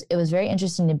 but it was very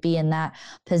interesting to be in that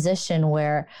position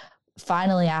where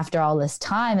finally, after all this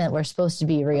time that we're supposed to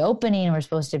be reopening and we're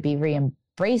supposed to be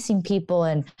embracing people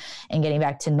and getting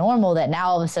back to normal, that now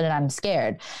all of a sudden I'm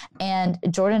scared. And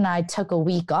Jordan and I took a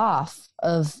week off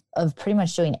of pretty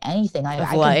much doing anything. I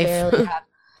could barely have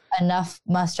enough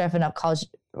college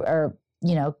or,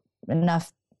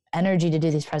 enough energy to do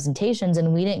these presentations.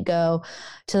 And we didn't go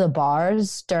to the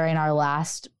bars during our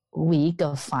last week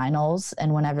of finals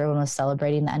and when everyone was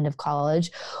celebrating the end of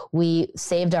college. We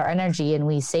saved our energy and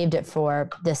we saved it for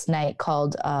this night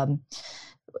called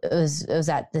it was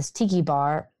at this tiki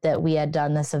bar that we had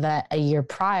done this event a year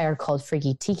prior called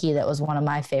Freaky Tiki. That was one of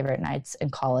my favorite nights in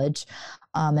college.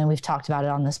 And we've talked about it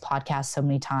on this podcast so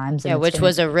many times. Yeah, which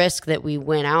was a risk that we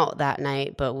went out that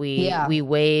night, but we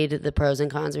weighed the pros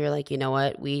and cons. We were like, you know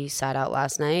what? We sat out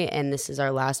last night and this is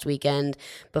our last weekend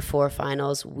before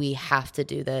finals. We have to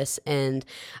do this. And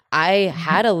I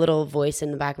had a little voice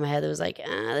in the back of my head that was like,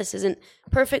 this isn't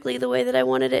perfectly the way that I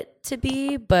wanted it to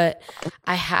be, but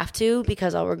I have to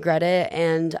because I'll regret it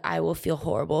and I will feel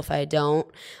horrible horrible if I don't.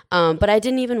 But I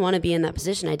didn't even want to be in that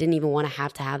position. I didn't even want to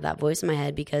have that voice in my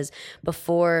head, because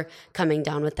before coming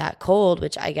down with that cold,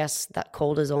 which I guess that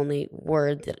cold is the only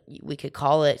word that we could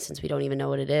call it since we don't even know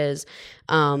what it is,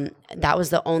 that was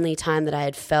the only time that I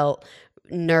had felt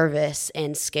nervous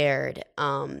and scared.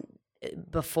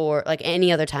 Before, like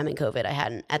any other time in COVID, I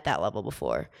hadn't at that level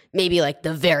before. Maybe like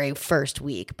the very first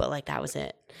week, but like that was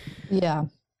it.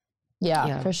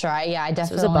 Yeah, for sure. I definitely,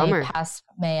 so it was a bummer. Past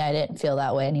May, I didn't feel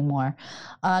that way anymore.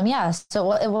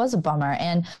 So it was a bummer,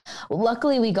 and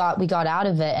luckily we got out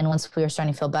of it. And once we were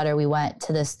starting to feel better, we went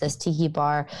to this tiki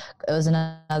bar. It was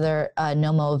another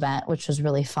Nomo event, which was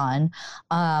really fun,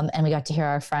 and we got to hear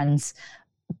our friends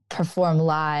perform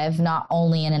live, not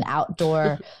only in an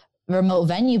outdoor remote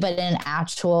venue, but in an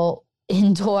actual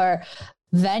indoor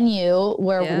venue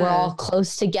where we're all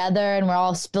close together and we're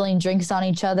all spilling drinks on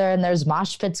each other, and there's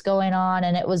mosh pits going on,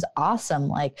 and it was awesome.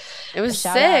 Like, it was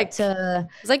sick. It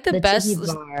was like the best.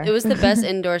 It was the best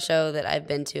indoor show that I've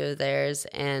been to of theirs,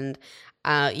 and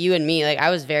you and me, like I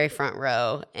was very front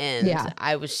row, and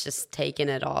I was just taking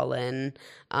it all in.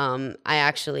 I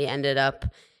actually ended up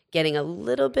getting a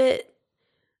little bit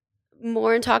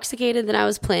more intoxicated than I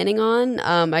was planning on.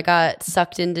 I got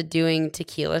sucked into doing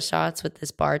tequila shots with this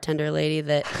bartender lady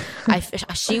that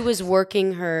she was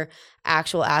working her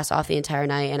actual ass off the entire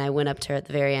night, and I went up to her at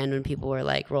the very end when people were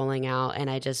like rolling out, and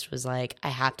I just was like, I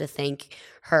have to thank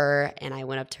her. And I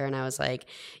went up to her and I was like,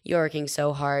 you're working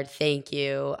so hard, thank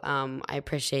you, I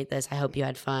appreciate this, I hope you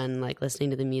had fun like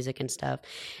listening to the music and stuff.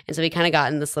 And so we kind of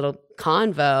got in this little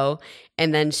convo,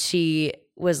 and then she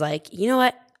was like, you know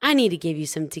what, I need to give you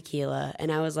some tequila.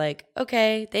 And I was like,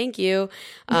 okay, thank you.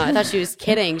 I thought she was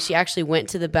kidding. She actually went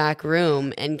to the back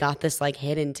room and got this like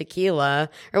hidden tequila.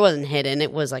 Or it wasn't hidden,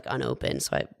 it was like unopened.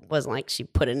 So it wasn't like she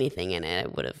put anything in it. I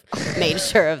would have made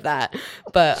sure of that.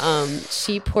 But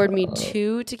she poured me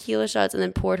 2 tequila shots and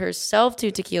then poured herself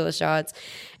 2 tequila shots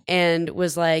and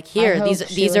was like, here,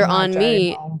 these are on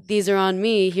me. These are on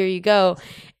me. Here you go.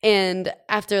 And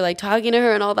after like talking to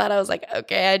her and all that, I was like,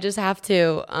 okay, I just have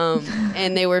to.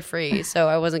 And they were free. So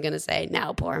I wasn't going to say,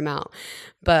 now pour them out.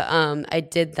 But I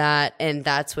did that. And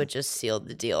that's what just sealed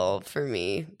the deal for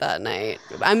me that night.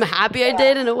 I'm happy I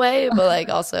did in a way, but like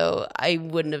also I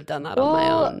wouldn't have done that on my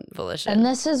own volition. And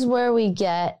this is where we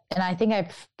get, and I think I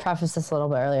prefaced this a little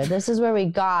bit earlier, this is where we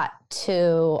got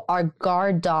to our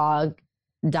guard dog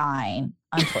dying,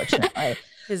 unfortunately.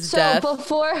 His death.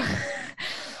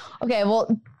 Okay,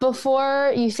 well,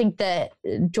 before you think that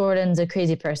Jordan's a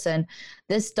crazy person,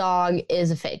 this dog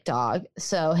is a fake dog.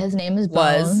 So his name is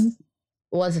Bones.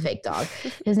 Was a fake dog.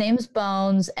 His name is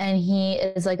Bones, and he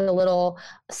is like a little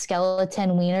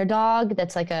skeleton wiener dog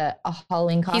that's like a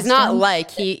Halloween costume. He's not like,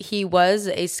 he was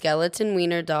a skeleton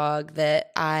wiener dog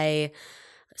that I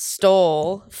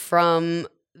stole from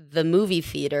the movie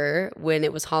theater when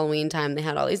it was Halloween time. They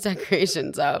had all these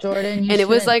decorations up. Jordan, and it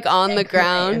was like on the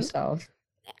ground.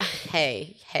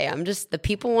 Hey, I'm just, the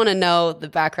people want to know the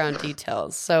background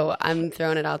details, so I'm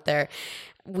throwing it out there.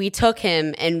 We took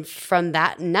him, and from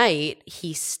that night,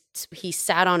 he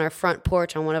sat on our front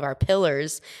porch on one of our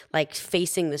pillars, like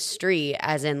facing the street,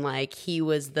 as in like he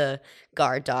was the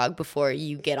guard dog before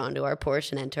you get onto our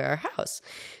porch and enter our house.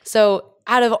 So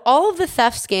out of all of the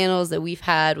theft scandals that we've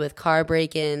had with car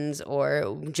break-ins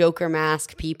or Joker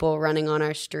mask people running on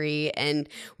our street, and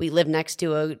we lived next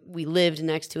to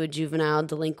a juvenile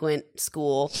delinquent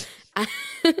school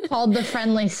called the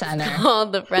Friendly Center.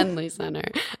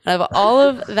 Out of all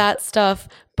of that stuff,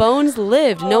 Bones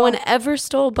lived. No one ever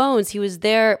stole Bones. He was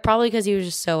there probably because he was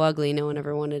just so ugly. No one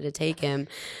ever wanted to take him.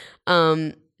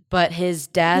 But his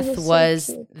death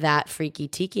was that freaky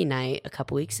tiki night a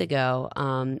couple weeks ago.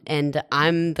 And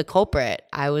I'm the culprit.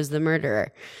 I was the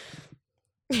murderer.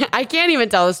 I can't even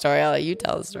tell the story. I'll let you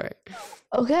tell the story.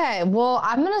 Okay. Well,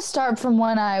 I'm going to start from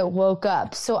when I woke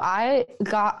up. So I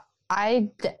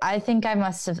think I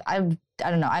must have, I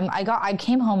don't know. I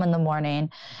came home in the morning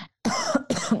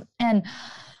and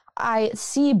I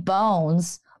see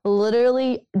Bones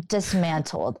literally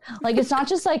dismantled. Like, it's not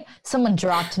just like someone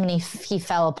dropped him and he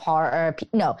fell apart, or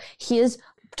no, he is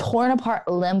torn apart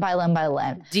limb by limb by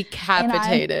limb,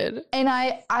 decapitated. And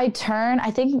I turn, I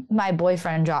think my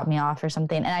boyfriend dropped me off or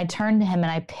something, and I turn to him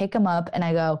and I pick him up and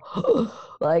I go,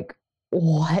 like,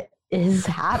 what is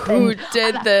happening? Who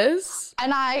did this?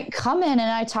 And I come in and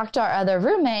I talk to our other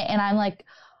roommate, and I'm like,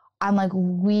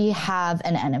 we have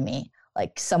an enemy.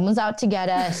 Like, someone's out to get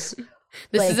us.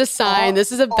 This is a sign.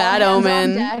 This is a bad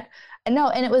omen. No,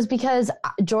 and it was because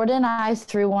Jordan and I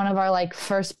threw one of our like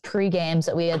first pre-games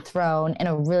that we had thrown in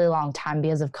a really long time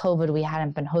because of COVID. We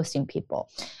hadn't been hosting people.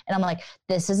 And I'm like,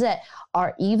 this is it.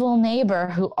 Our evil neighbor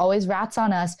who always rats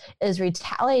on us is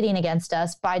retaliating against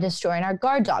us by destroying our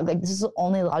guard dog. Like, this is the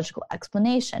only logical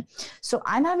explanation. So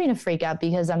I'm having a freak out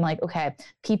because I'm like, okay,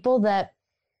 people that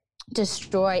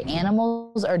destroy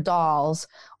animals or dolls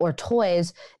or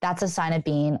toys, that's a sign of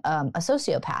being a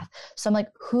sociopath. So I'm like,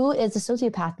 who is the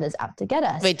sociopath that's out to get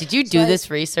us? Wait, did you do this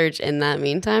research in that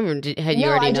meantime, or had you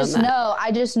already known that?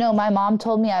 I just know my mom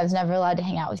told me I was never allowed to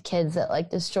hang out with kids that like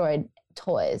destroyed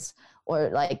toys or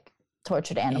like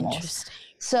tortured animals. Interesting.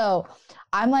 So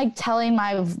I'm like telling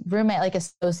my roommate like a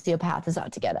sociopath is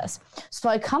out to get us. So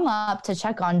I come up to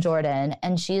check on Jordan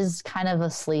and she's kind of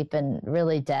asleep and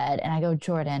really dead. And I go,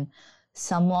 Jordan,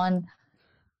 someone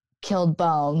killed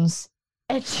Bones.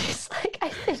 And she's like, I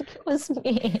think it was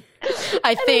me.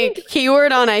 I think.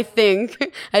 Keyword on I think.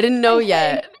 I didn't know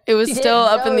yet. It was still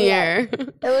up in the air.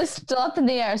 It was still up in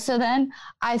the air. So then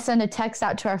I send a text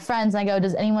out to our friends and I go,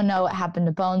 does anyone know what happened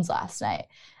to Bones last night?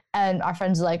 And our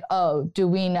friends are like, oh, do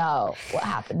we know what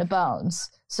happened to Bones?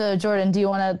 So, Jordan, do you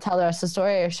want to tell the rest of the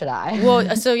story or should I?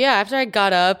 Well, so yeah, after I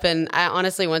got up and I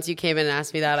honestly, once you came in and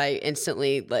asked me that, I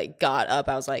instantly like got up.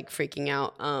 I was like freaking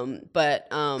out. But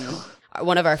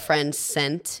one of our friends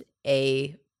sent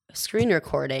a screen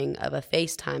recording of a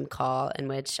FaceTime call in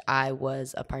which I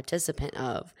was a participant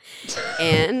of.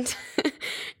 And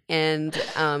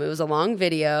it was a long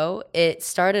video. It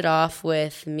started off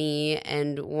with me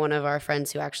and one of our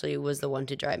friends who actually was the one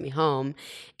to drive me home.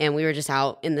 And we were just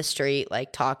out in the street,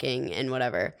 like talking and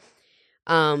whatever.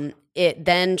 It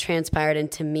then transpired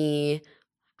into me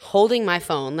holding my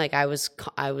phone, like I was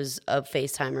a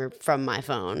FaceTimer from my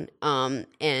phone.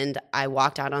 And I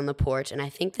walked out on the porch, and I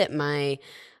think that my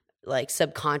like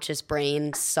subconscious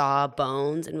brain saw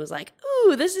Bones and was like,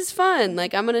 ooh, this is fun.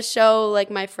 Like, I'm going to show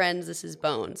like my friends this is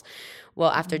Bones.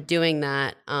 Well, after doing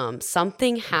that,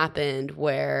 something happened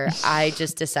where I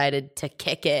just decided to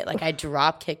kick it. Like, I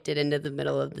drop kicked it into the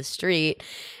middle of the street.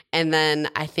 And then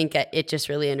I think it just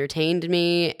really entertained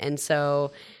me. And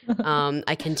so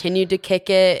I continued to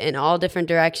kick it in all different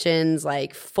directions,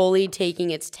 like fully taking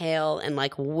its tail and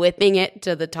like whipping it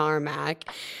to the tarmac.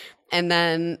 And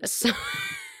then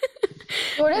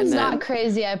Jordan's not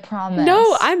crazy, I promise.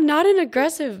 No, I'm not an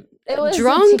aggressive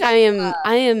drunk. I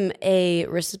am a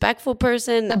respectful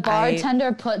person. The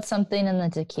bartender put something in the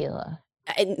tequila.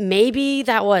 Maybe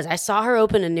that was. I saw her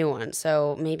open a new one,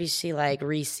 so maybe she like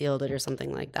resealed it or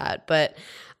something like that. But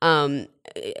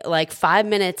like 5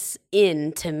 minutes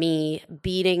into me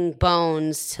beating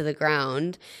Bones to the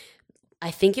ground, I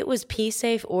think it was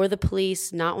P-Safe or the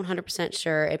police, not 100%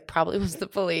 sure. It probably was the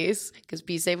police because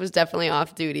P-Safe was definitely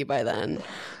off duty by then.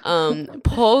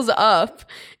 Pulls up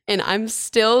and I'm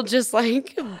still just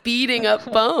like beating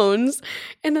up Bones.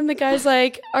 And then the guy's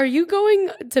like, are you going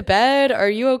to bed? Are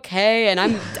you okay? And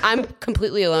I'm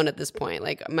completely alone at this point.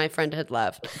 Like, my friend had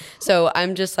left. So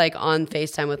I'm just like on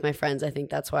FaceTime with my friends. I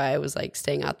think that's why I was like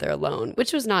staying out there alone,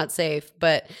 which was not safe.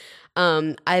 But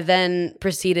I then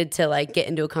proceeded to like get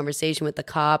into a conversation with the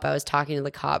cop. I was talking to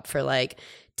the cop for like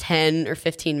 10 or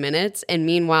 15 minutes. And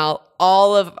meanwhile,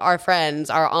 all of our friends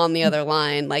are on the other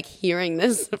line, like hearing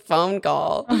this phone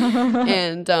call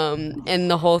and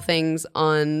the whole thing's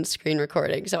on screen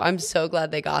recording. So I'm so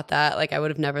glad they got that. Like, I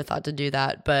would have never thought to do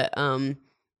that. But,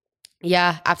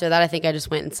 yeah, after that, I think I just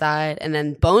went inside, and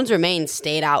then Bones Remains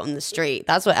stayed out in the street.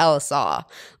 That's what Ella saw.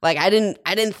 Like, I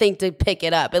didn't think to pick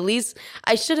it up. At least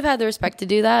I should have had the respect to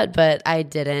do that, but I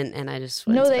didn't, and I just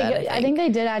went to bed, I think they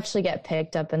did actually get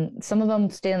picked up, and some of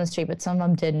them stayed in the street, but some of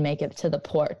them did make it to the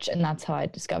porch, and that's how I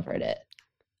discovered it.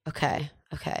 Okay.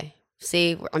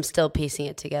 See, I'm still piecing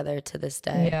it together to this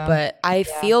day, but I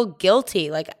feel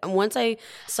guilty. Like, once I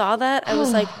saw that, I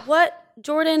was like, what?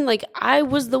 Jordan, like, I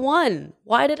was the one.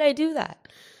 Why did I do that?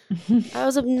 I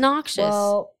was obnoxious.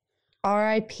 Well,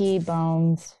 R.I.P.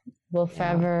 Bones. We'll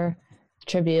forever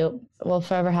we'll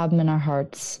forever have him in our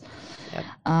hearts. Yep.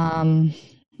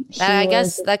 I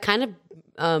guess that kind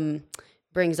of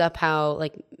brings up how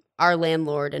like our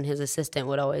landlord and his assistant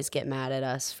would always get mad at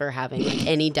us for having like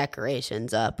any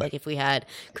decorations up. Like, if we had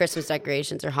Christmas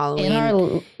decorations or Halloween.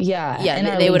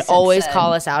 They would always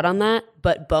call us out on that.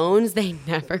 But Bones, they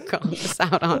never called us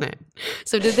out on it.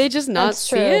 So did they just not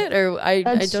see it? Or I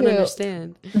don't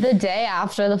understand. The day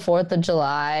after the 4th of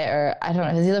July, or I don't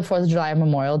know, it was either 4th of July or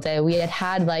Memorial Day, we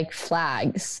had like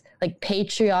flags, like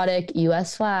patriotic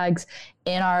U.S. flags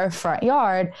in our front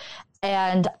yard.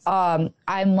 And I'm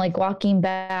like walking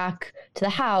back to the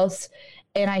house,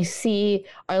 and I see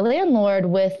our landlord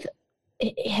with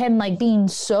him like being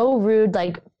so rude,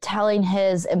 like telling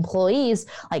his employees,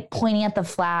 like pointing at the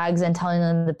flags and telling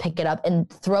them to pick it up and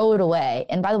throw it away.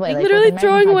 And by the way, like, literally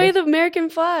throwing away the American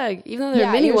flag, even though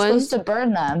they're mini ones. You're supposed to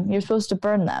burn them. You're supposed to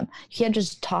burn them. You can't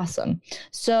just toss them.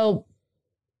 So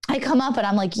I come up and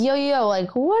I'm like, yo,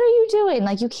 like, what are you doing?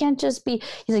 Like, you can't just be,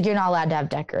 he's like, you're not allowed to have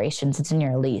decorations. It's in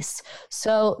your lease.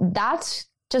 So that's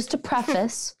just a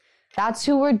preface. That's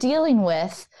who we're dealing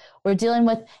with. We're dealing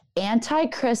with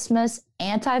anti-Christmas,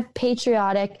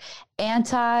 anti-patriotic,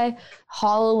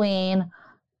 anti-Halloween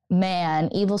man,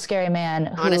 evil, scary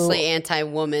man. Honestly,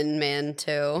 anti-woman man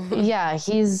too. Yeah,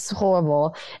 he's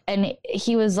horrible. And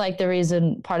he was like the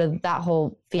reason, part of that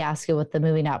whole fiasco with the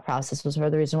moving out process was for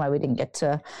the reason why we didn't get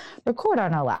to record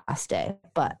on our last day.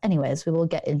 But anyways, we will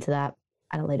get into that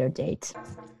at a later date.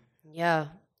 Yeah.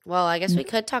 Well, I guess we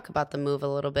could talk about the move a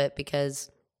little bit because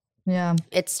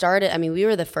it started, I mean, we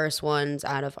were the first ones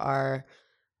out of our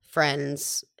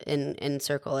friends in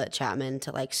circle at Chapman to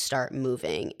like start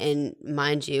moving. And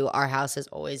mind you, our house has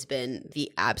always been the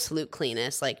absolute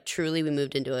cleanest. Like truly, we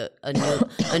moved into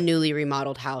a newly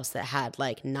remodeled house that had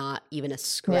like not even a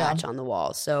scratch on the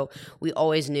walls. So we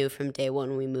always knew from day one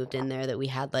when we moved in there that we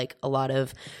had like a lot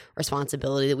of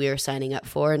responsibility that we were signing up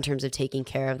for in terms of taking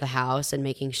care of the house and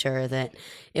making sure that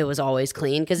it was always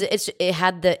clean, because it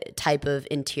had the type of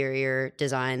interior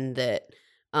design that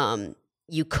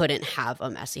you couldn't have a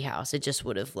messy house. It just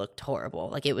would have looked horrible.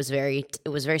 Like it was very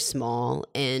small,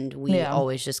 and we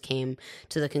always just came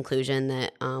to the conclusion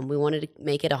that we wanted to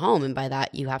make it a home, and by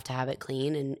that you have to have it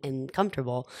clean and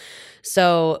comfortable.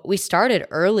 So we started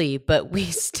early, but we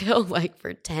still like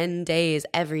for 10 days,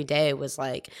 every day was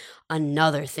like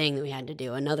another thing that we had to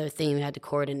do, another thing we had to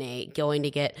coordinate, going to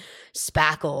get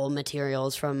spackle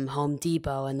materials from Home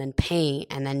Depot and then paint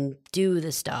and then do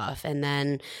the stuff and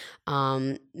then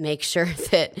make sure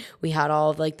that we had all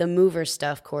of like the mover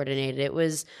stuff coordinated.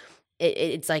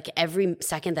 It's like every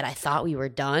second that I thought we were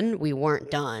done, we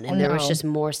weren't done. And there was just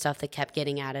more stuff that kept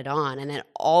getting added on. And then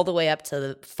all the way up to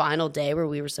the final day where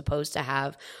we were supposed to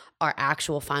have our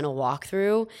actual final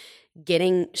walkthrough,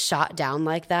 getting shot down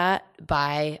like that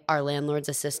by our landlord's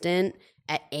assistant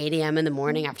at 8 a.m. in the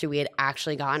morning after we had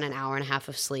actually gotten an hour and a half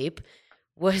of sleep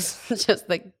was just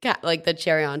like the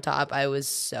cherry on top. I was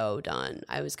so done.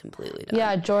 I was completely done.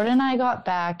 Yeah, Jordan and I got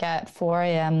back at 4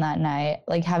 a.m. that night,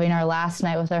 like having our last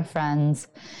night with our friends,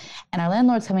 and our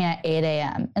landlord's coming at 8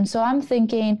 a.m. And so I'm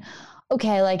thinking,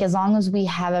 okay, like as long as we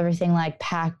have everything like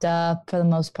packed up for the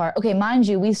most part. Okay, mind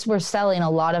you, we were selling a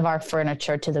lot of our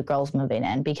furniture to the girls moving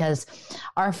in because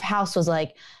our house was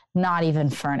like not even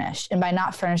furnished. And by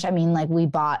not furnished, I mean like we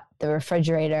bought the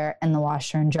refrigerator and the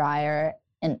washer and dryer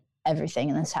and everything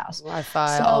in this house.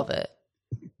 Wi-Fi, all of it.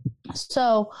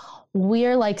 So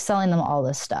we're like selling them all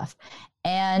this stuff.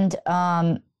 And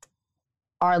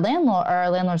our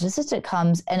landlord's assistant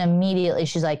comes and immediately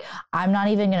she's like, I'm not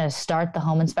even going to start the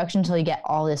home inspection until you get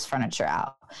all this furniture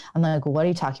out. I'm like, what are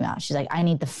you talking about? She's like, I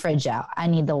need the fridge out. I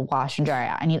need the wash and dryer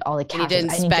out. I need all the couches. You need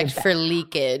to inspect for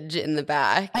leakage in the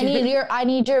back. I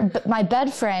need my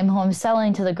bed frame who I'm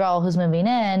selling to the girl who's moving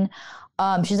in.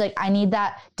 She's like, I need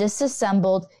that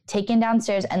disassembled, taken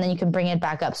downstairs, and then you can bring it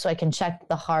back up so I can check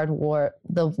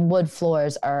the wood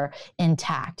floors are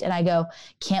intact. And I go,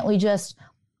 can't we just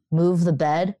move the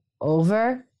bed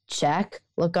over, check,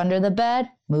 look under the bed,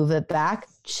 move it back,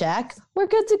 check, we're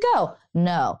good to go?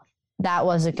 No, that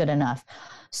wasn't good enough.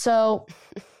 So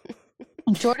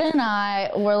Jordan and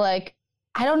I were like,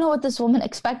 I don't know what this woman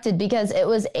expected, because it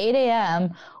was 8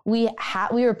 a.m. We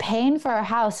were paying for our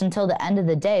house until the end of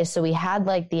the day. So we had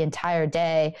like the entire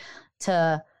day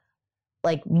to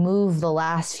like move the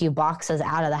last few boxes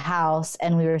out of the house,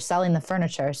 and we were selling the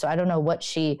furniture. So I don't know what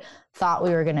she thought we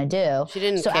were going to do. She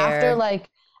didn't care. So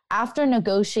after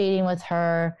negotiating with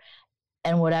her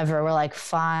and whatever, we're like,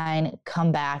 fine,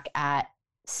 come back at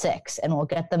 6 and we'll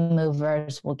get the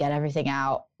movers. We'll get everything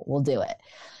out. We'll do it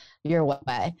your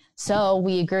way. So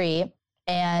we agree.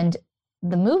 And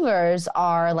the movers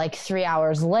are like 3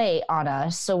 hours late on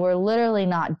us. So we're literally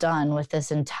not done with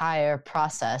this entire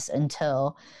process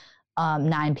until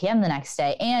 9 p.m. the next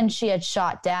day. And she had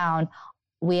shot down.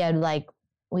 We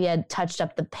had touched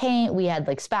up the paint. We had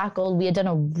like spackled. We had done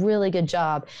a really good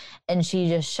job. And she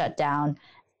just shut down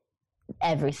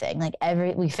everything. Like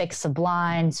we fixed the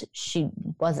blinds. She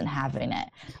wasn't having it.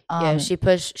 Yeah, she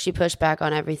pushed back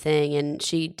on everything, and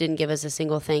she didn't give us a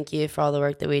single thank you for all the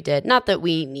work that we did. Not that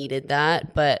we needed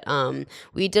that, but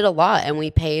we did a lot, and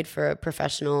we paid for a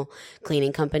professional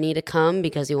cleaning company to come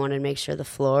because we wanted to make sure the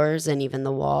floors and even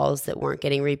the walls that weren't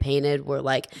getting repainted were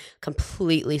like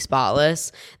completely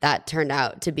spotless. That turned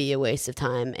out to be a waste of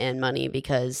time and money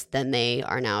because then they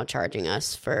are now charging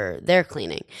us for their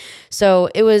cleaning. So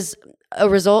it was a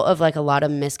result of like a lot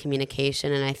of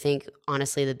miscommunication. And I think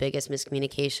honestly, the biggest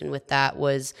miscommunication with that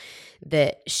was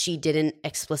that she didn't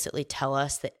explicitly tell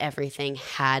us that everything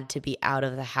had to be out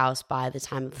of the house by the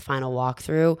time of the final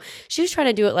walkthrough. She was trying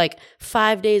to do it like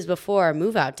 5 days before our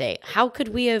move out date. How could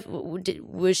we have,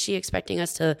 was she expecting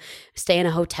us to stay in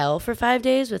a hotel for 5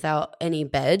 days without any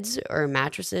beds or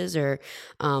mattresses or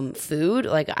food?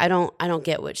 Like, I don't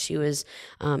get what she was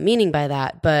meaning by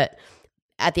that. But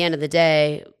at the end of the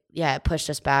day, yeah, it pushed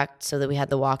us back so that we had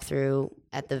the walkthrough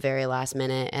at the very last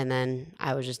minute, and then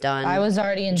I was just done. I was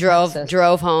already in Texas.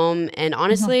 Drove home, and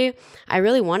honestly, I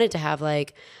really wanted to have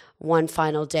like one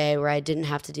final day where I didn't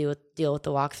have to deal with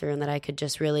the walkthrough, and that I could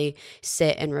just really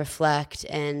sit and reflect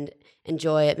and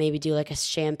enjoy it, maybe do like a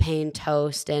champagne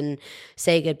toast and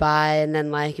say goodbye, and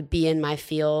then like be in my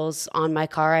feels on my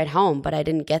car ride home. But I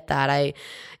didn't get that.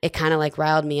 It kind of like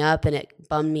riled me up and it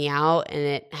bummed me out, and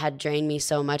it had drained me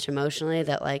so much emotionally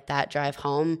that like that drive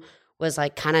home was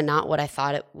like kind of not what I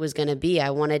thought it was going to be.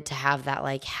 I wanted to have that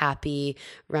like happy,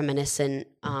 reminiscent,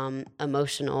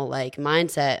 emotional like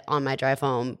mindset on my drive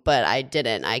home, but I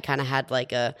didn't. I kind of had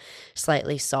like a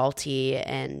slightly salty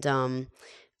and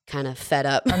kind of fed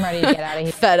up. I'm ready to get out of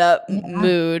here. Fed up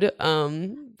mood.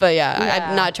 But yeah,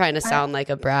 I'm not trying to sound like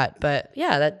a brat, but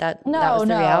yeah, that was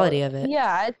the reality of it.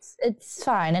 Yeah, it's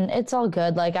fine, and it's all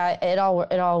good. Like we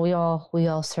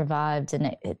all survived,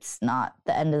 and it's not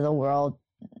the end of the world.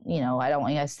 You know, I don't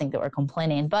want you guys to think that we're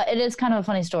complaining, but it is kind of a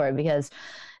funny story because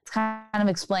it kind of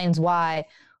explains why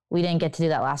we didn't get to do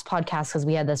that last podcast, because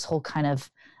we had this whole kind of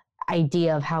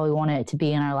idea of how we wanted it to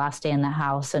be in our last day in the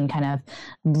house and kind of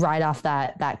ride off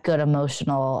that good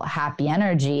emotional happy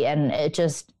energy, and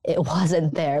it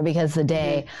wasn't there because the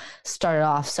day started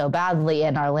off so badly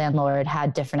and our landlord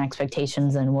had different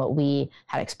expectations than what we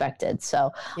had expected.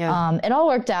 So it all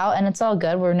worked out, and it's all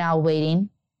good. We're now waiting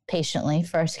patiently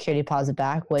for our security deposit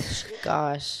back, which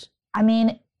gosh, I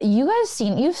mean, you've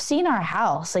seen our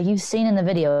house, like you've seen in the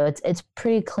video, it's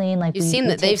pretty clean. Like they've seen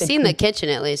the kitchen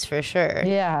at least for sure.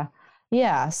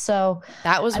 Yeah. So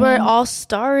that was where it all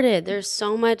started. There's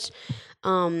so much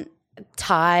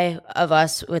tie of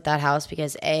us with that house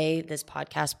because this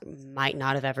podcast might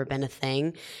not have ever been a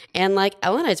thing, and like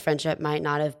Ella and I's friendship might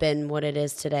not have been what it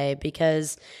is today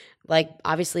because, like,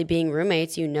 obviously being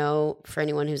roommates, you know, for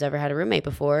anyone who's ever had a roommate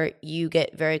before, you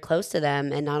get very close to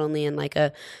them, and not only in like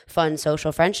a fun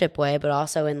social friendship way, but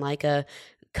also in like a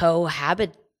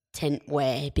cohabitant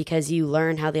way, because you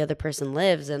learn how the other person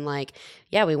lives. And like,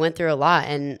 yeah, we went through a lot,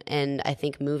 and I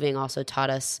think moving also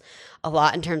taught us a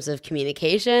lot in terms of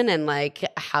communication and like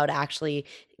how to actually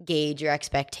gauge your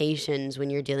expectations when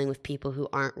you're dealing with people who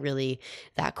aren't really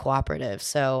that cooperative.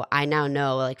 So I now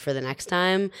know, like, for the next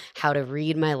time, how to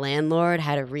read my landlord,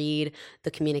 how to read the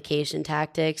communication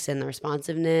tactics and the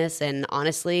responsiveness. And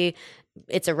honestly,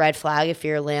 it's a red flag if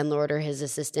your landlord or his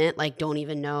assistant like don't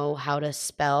even know how to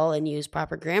spell and use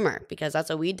proper grammar, because that's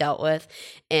what we dealt with,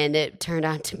 and it turned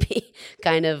out to be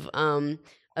kind of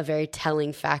a very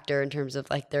telling factor in terms of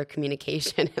like their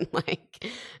communication and like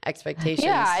expectations.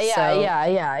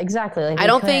 Yeah, exactly. Like, I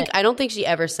don't think she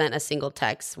ever sent a single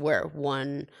text where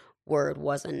one word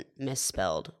wasn't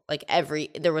misspelled. Like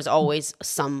there was always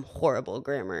some horrible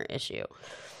grammar issue.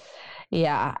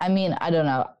 Yeah, I mean, I don't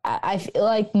know. I feel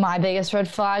like my biggest red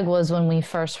flag was when we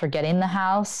first were getting the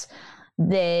house.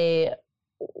 We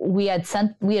had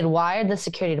wired the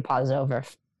security deposit over.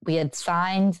 We had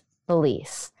signed the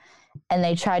lease, and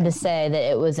they tried to say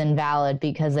that it was invalid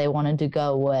because they wanted to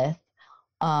go with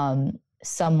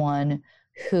someone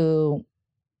who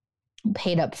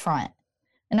paid up front.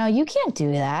 No, you can't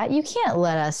do that. You can't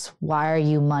let us wire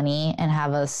you money and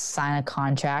have us sign a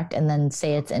contract and then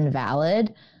say it's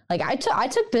invalid. Like I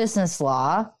took business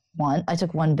law. I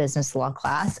took one business law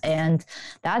class, and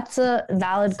that's a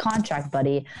valid contract,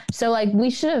 buddy. So like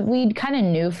we kind of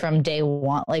knew from day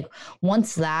one, like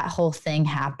once that whole thing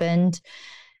happened,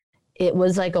 it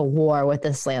was like a war with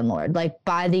this landlord. Like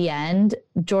by the end,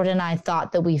 Jordan and I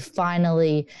thought that we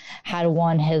finally had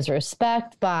won his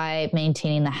respect by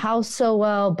maintaining the house so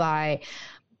well, by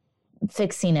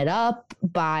fixing it up,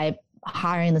 by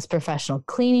hiring this professional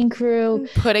cleaning crew,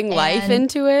 putting life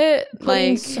into it,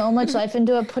 putting so much life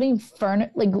into it, putting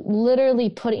like literally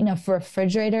putting a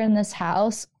refrigerator in this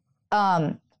house.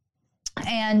 And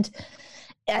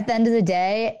at the end of the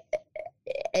day,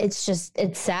 it's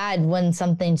sad when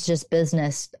something's just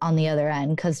business on the other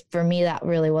end. Cause for me, that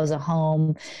really was a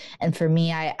home. And for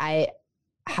me, I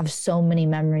have so many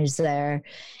memories there,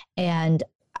 and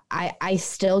I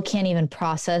still can't even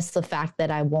process the fact that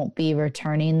I won't be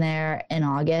returning there in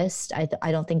August.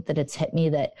 I don't think that it's hit me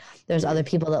that there's other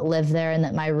people that live there and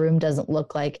that my room doesn't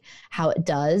look like how it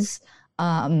does.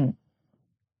 It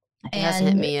hasn't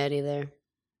hit me yet either.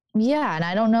 Yeah. And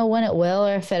I don't know when it will,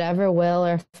 or if it ever will,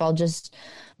 or if I'll just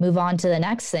move on to the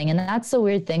next thing. And that's the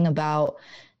weird thing about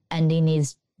ending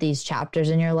these chapters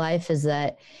in your life, is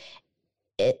that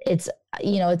it's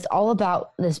all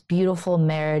about this beautiful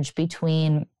marriage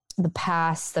between the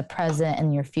past, the present,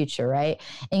 and your future, right?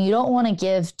 And you don't want to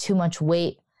give too much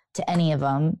weight to any of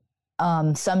them.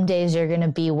 Some days you're going to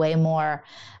be way more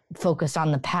focused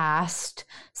on the past.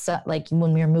 So like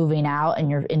when you're moving out and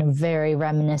you're in a very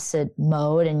reminiscent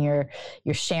mode, and you're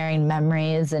sharing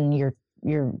memories, and you're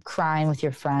crying with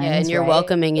your friends. Yeah, and you're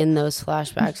welcoming in those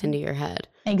flashbacks into your head.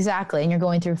 Exactly. And you're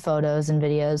going through photos and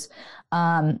videos.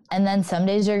 And then some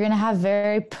days you're going to have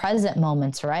very present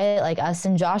moments, right? Like us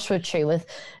in Joshua Tree with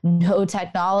no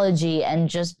technology, and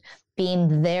just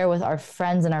being there with our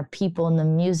friends and our people and the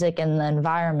music and the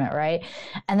environment, right?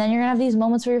 And then you're going to have these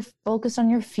moments where you're focused on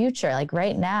your future. Like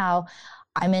right now,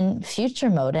 I'm in future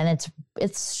mode, and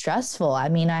it's stressful. I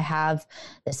mean, I have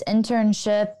this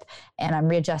internship, and I'm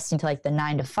readjusting to like the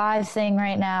 9-to-5 thing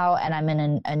right now. And I'm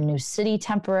in a new city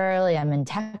temporarily. I'm in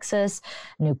Texas,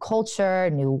 new culture,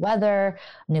 new weather,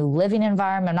 new living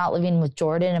environment. I'm not living with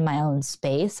Jordan in my own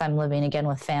space. I'm living again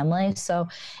with family. So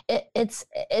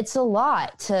it's a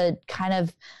lot to kind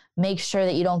of make sure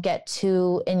that you don't get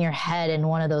too in your head in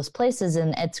one of those places.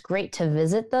 And it's great to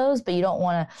visit those, but you don't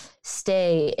want to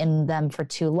stay in them for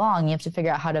too long. You have to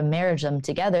figure out how to marriage them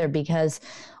together, because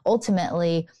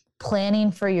ultimately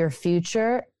planning for your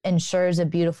future ensures a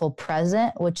beautiful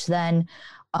present, which then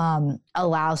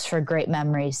allows for great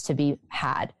memories to be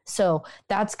had. So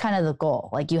that's kind of the goal.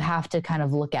 Like you have to kind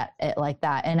of look at it like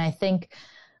that. And I think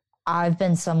I've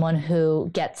been someone who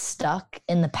gets stuck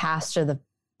in the past or the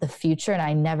future, and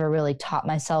I never really taught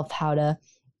myself how to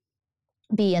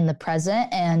be in the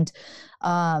present, and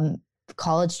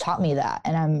college taught me that,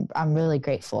 and I'm really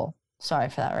grateful. Sorry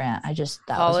for that rant.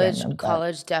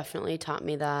 College definitely taught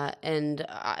me that, and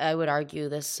I would argue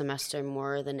this semester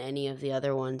more than any of the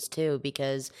other ones too,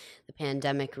 because the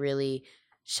pandemic really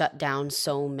shut down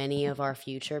so many of our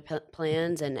future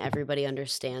plans, and everybody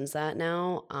understands that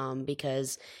now,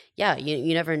 because yeah,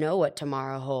 you never know what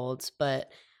tomorrow holds,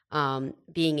 but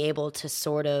being able to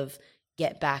sort of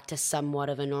get back to somewhat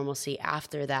of a normalcy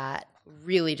after that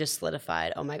really just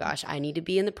solidified, oh my gosh, I need to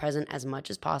be in the present as much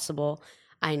as possible.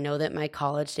 I know that my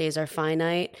college days are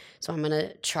finite, so I'm going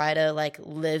to try to like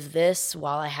live this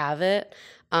while I have it.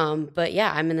 But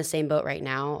yeah, I'm in the same boat right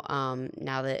now.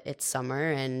 Now that it's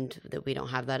summer and that we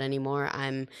don't have that anymore,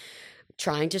 I'm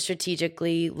trying to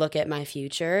strategically look at my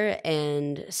future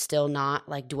and still not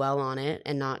like dwell on it,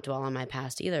 and not dwell on my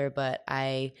past either. But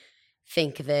I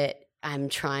think that I'm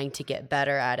trying to get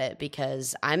better at it,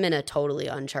 because I'm in a totally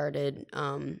uncharted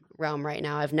realm right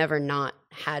now. I've never not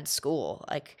had school.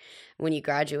 Like when you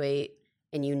graduate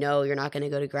and you know you're not going to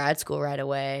go to grad school right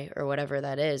away or whatever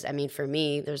that is. I mean, for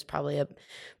me, there's probably a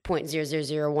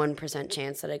 0.0001%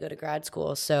 chance that I go to grad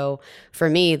school. So for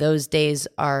me, those days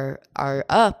are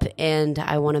up, and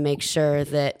I want to make sure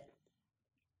that,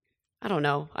 I don't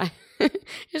know.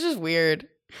 It's just weird.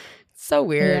 It's so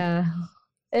weird. Yeah,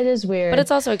 it is weird. But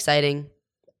it's also exciting.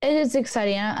 It is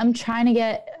exciting. I'm trying to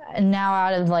get now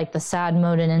out of like the sad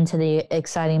mode and into the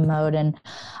exciting mode. And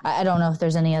I don't know if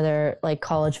there's any other like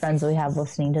college friends that we have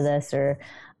listening to this, or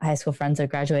high school friends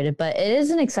that graduated, but it is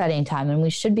an exciting time, and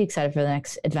we should be excited for the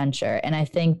next adventure. And I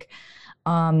think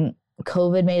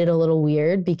COVID made it a little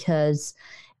weird, because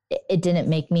it didn't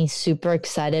make me super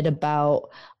excited about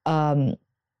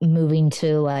moving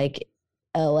to like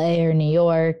LA or New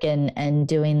York and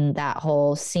doing that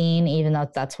whole scene, even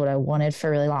though that's what I wanted for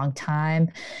a really long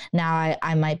time. Now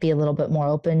I might be a little bit more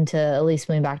open to at least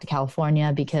moving back to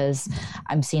California, because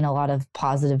I'm seeing a lot of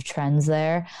positive trends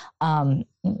there.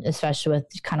 especially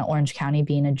with kind of Orange County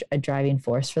being a driving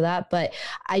force for that. But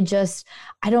I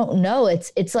don't know.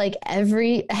 It's like I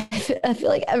feel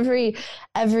like every,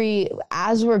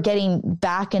 as we're getting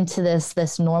back into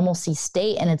this normalcy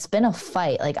state, and it's been a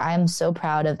fight. Like, I am so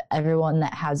proud of everyone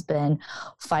that has been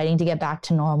fighting to get back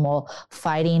to normal,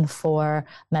 fighting for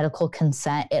medical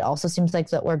consent. It also seems like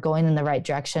that we're going in the right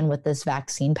direction with this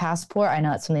vaccine passport. I know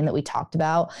that's something that we talked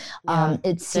about. Yeah.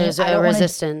 There's a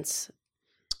resistance.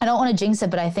 I don't want to jinx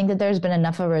it, but I think that there's been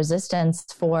enough of resistance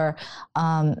for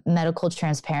medical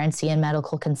transparency and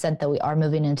medical consent that we are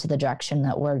moving into the direction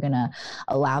that we're going to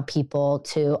allow people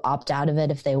to opt out of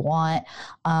it if they want.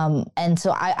 And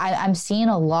so I'm seeing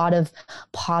a lot of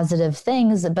positive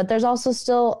things, but there's also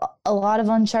still a lot of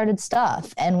uncharted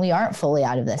stuff, and we aren't fully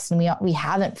out of this, and we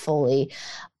haven't fully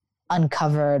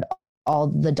uncovered all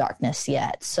the darkness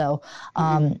yet. So,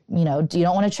 you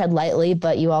don't want to tread lightly,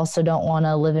 but you also don't want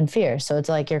to live in fear. So it's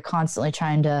like you're constantly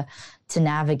trying to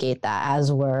navigate that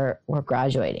as we're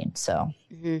graduating. So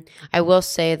I will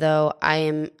say though,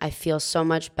 I feel so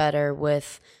much better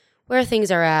with where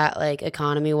things are at, like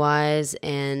economy wise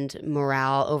and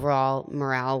overall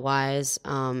morale wise,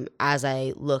 as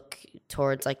I look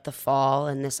towards like the fall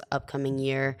and this upcoming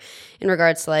year in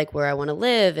regards to like where I want to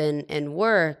live and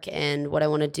work and what I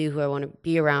want to do, who I want to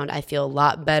be around. I feel a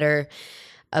lot better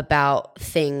about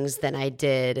things than I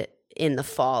did in the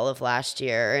fall of last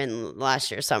year and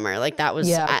last year's summer. Like that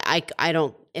was, I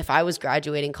don't, if I was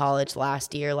graduating college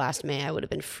last May, I would have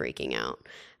been freaking out.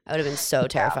 I would have been so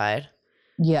terrified.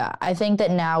 Yeah, I think that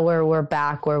now we're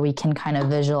back where we can kind of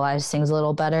visualize things a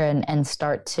little better and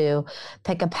start to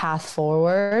pick a path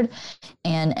forward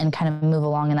and kind of move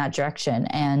along in that direction.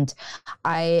 And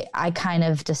I kind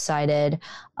of decided,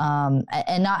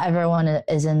 and not everyone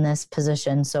is in this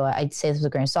position, so I'd say this with a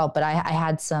grain of salt, but I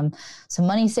had some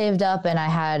money saved up, and I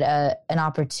had an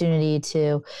opportunity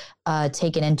to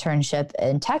take an internship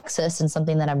in Texas, and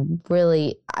something that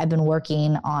I've been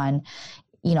working on.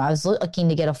 I was looking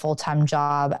to get a full-time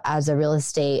job as a real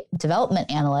estate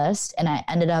development analyst, and I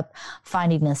ended up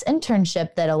finding this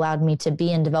internship that allowed me to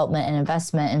be in development and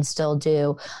investment and still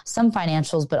do some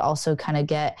financials, but also kind of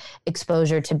get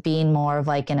exposure to being more of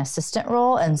like an assistant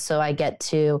role. And so I get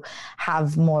to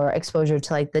have more exposure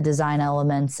to like the design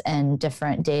elements and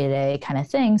different day-to-day kind of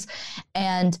things.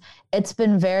 And it's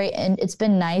been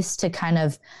nice to kind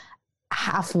of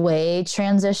halfway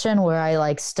transition where I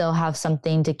like still have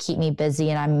something to keep me busy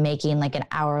and I'm making like an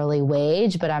hourly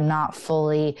wage, but I'm not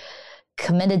fully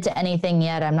committed to anything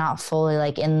yet. I'm not fully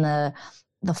like in the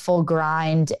full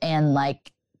grind and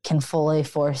like can fully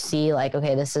foresee like,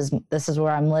 okay, this is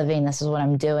where I'm living. This is what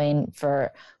I'm doing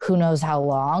for who knows how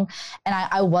long. And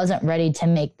I wasn't ready to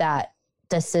make that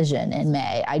decision in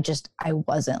May. I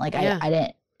wasn't like, I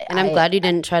didn't. And I'm glad you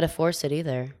didn't try to force it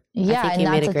either. Yeah. I think you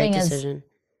made a great decision.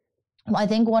 I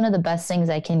think one of the best things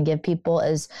I can give people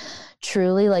is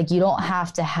truly like, you don't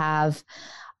have to have,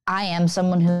 I am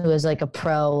someone who is like a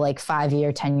pro, like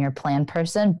 5-year, 10-year plan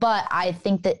person, but I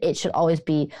think that it should always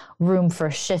be room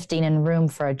for shifting and room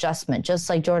for adjustment. Just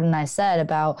like Jordan and I said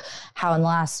about how in the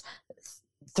last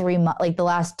 3 months, like the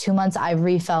last 2 months, I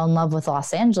fell in love with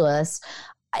Los Angeles.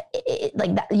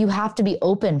 Like that, you have to be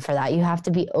open for that. You have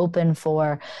to be open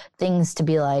for things to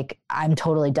be like, I'm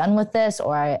totally done with this,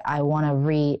 or I want to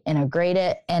reintegrate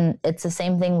it. And it's the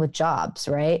same thing with jobs,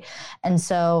 right? And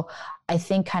so I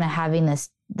think kind of having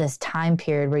this time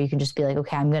period where you can just be like,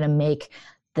 okay, I'm going to make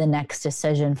the next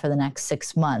decision for the next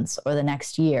 6 months or the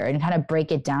next year, and kind of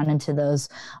break it down into those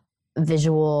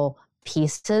visual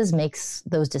pieces makes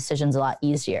those decisions a lot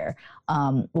easier.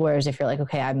 Whereas if you're like,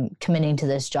 okay, I'm committing to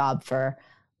this job for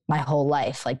my whole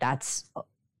life, like that's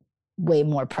way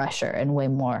more pressure and way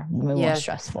more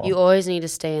stressful. You always need to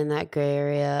stay in that gray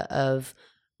area of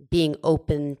being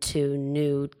open to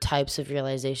new types of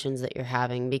realizations that you're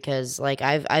having, because like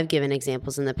I've given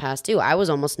examples in the past too. I was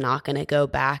almost not going to go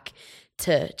back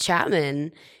to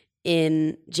Chapman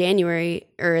in January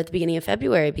or at the beginning of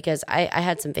February because I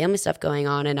had some family stuff going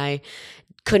on and I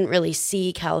couldn't really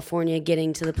see California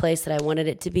getting to the place that I wanted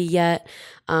it to be yet.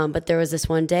 But there was this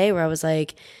one day where I was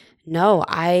like, no,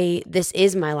 this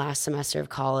is my last semester of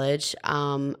college.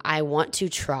 I want to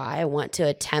try. I want to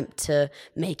attempt to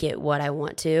make it what I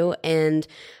want to. And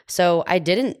so I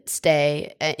didn't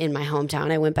stay in my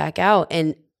hometown. I went back out.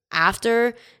 And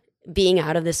after being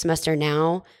out of this semester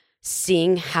now,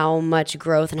 seeing how much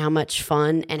growth and how much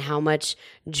fun and how much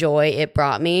joy it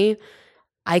brought me,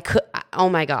 oh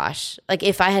my gosh. Like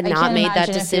if I had not made that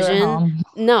decision.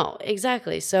 No,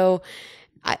 exactly. So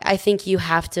I think you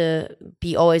have to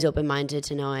be always open-minded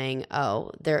to knowing,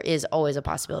 oh, there is always a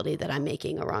possibility that I'm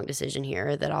making a wrong decision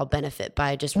here, that I'll benefit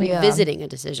by just revisiting a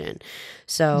decision.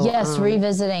 So yes,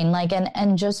 revisiting, like,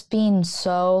 and just being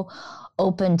so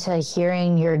open to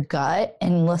hearing your gut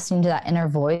and listening to that inner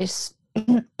voice.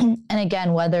 And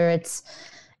again, whether it's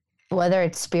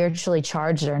spiritually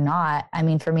charged or not, I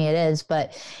mean, for me it is,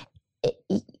 but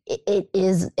it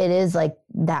is like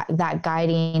that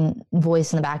guiding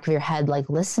voice in the back of your head. Like,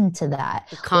 listen to that,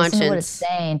 conscience, listen to what it's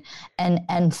saying,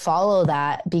 and follow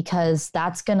that, because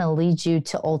that's going to lead you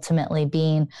to ultimately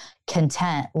being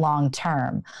content long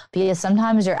term. Because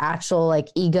sometimes your actual like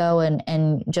ego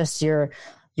and just your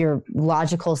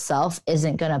logical self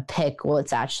isn't going to pick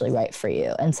what's actually right for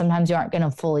you, and sometimes you aren't going to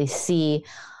fully see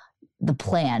the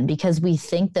plan, because we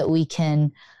think that we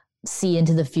can see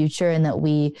into the future and that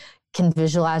we can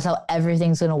visualize how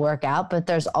everything's going to work out, but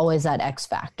there's always that X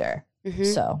factor.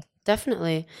 So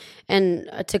definitely.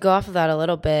 And to go off of that a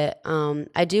little bit,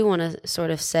 I do want to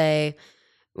sort of say,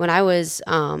 when I was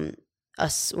when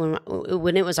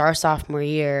it was our sophomore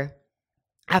year,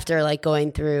 after like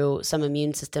going through some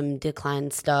immune system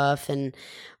decline stuff and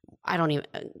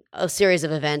a series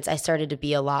of events, I started to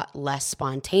be a lot less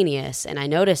spontaneous. And I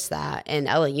noticed that. And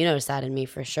Ella, you noticed that in me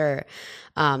for sure.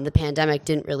 The pandemic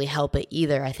didn't really help it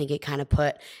either. I think it kind of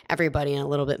put everybody in a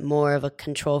little bit more of a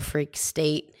control freak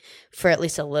state for at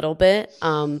least a little bit.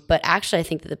 But actually, I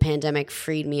think that the pandemic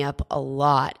freed me up a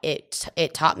lot. It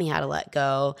taught me how to let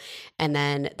go. And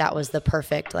then that was the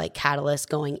perfect like catalyst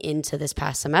going into this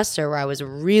past semester, where I was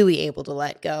really able to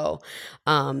let go.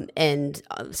 And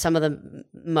some of the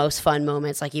most fun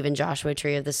moments, like even Joshua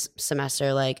Tree of this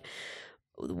semester, like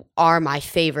are my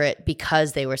favorite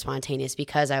because they were spontaneous,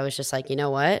 because I was just like, you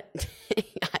know what,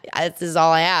 this is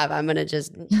all I have. I'm going to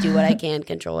just do what I can,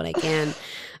 control what I can.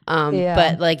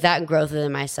 But like that growth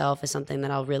within myself is something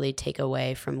that I'll really take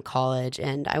away from college,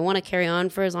 and I want to carry on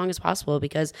for as long as possible,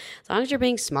 because as long as you're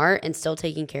being smart and still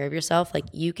taking care of yourself, like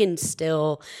you can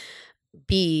still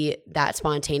be that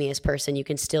spontaneous person. You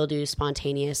can still do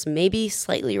spontaneous, maybe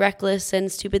slightly reckless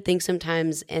and stupid things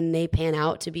sometimes, and they pan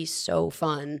out to be so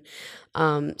fun.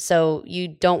 So you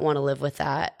don't want to live with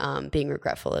that, being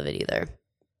regretful of it either.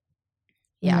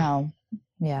 Yeah. No.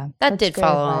 Yeah. That did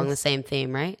follow along the same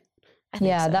theme, right?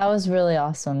 Yeah, so. That was really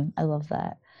awesome. I love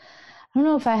that. I don't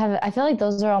know if I feel like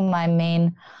those are all my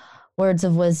main words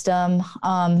of wisdom.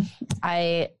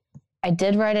 I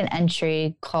did write an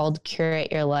entry called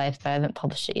Curate Your Life, but I haven't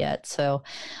published it yet. So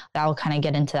that will kind of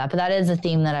get into that. But that is a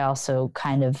theme that I also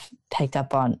kind of picked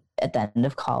up on at the end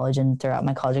of college and throughout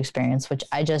my college experience, which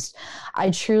I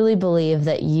truly believe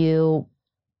that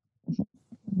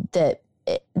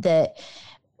that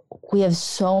we have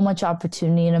so much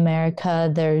opportunity in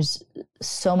America. There's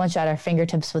so much at our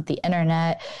fingertips with the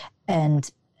internet and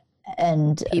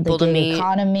people the gig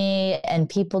economy and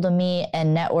people to meet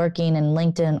and networking and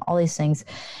LinkedIn, all these things.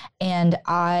 And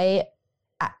I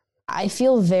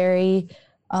feel very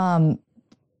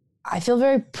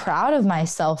proud of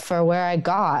myself for where I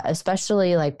got,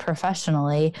 especially like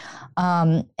professionally,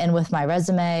 and with my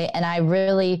resume. And I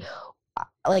really,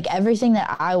 like, everything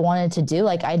that I wanted to do,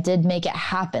 like I did make it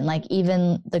happen. Like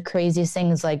even the craziest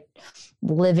things, like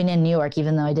living in New York,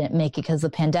 even though I didn't make it because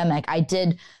of the pandemic, I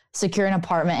did secure an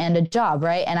apartment and a job,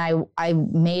 right? And I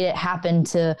made it happen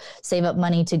to save up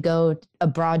money to go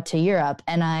abroad to Europe.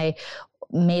 And I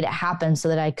made it happen so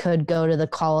that I could go to the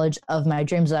college of my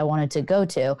dreams that I wanted to go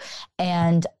to.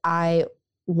 And I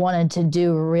wanted to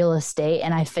do real estate,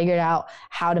 and I figured out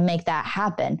how to make that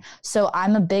happen. So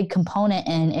I'm a big component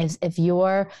in if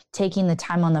you're taking the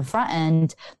time on the front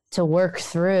end to work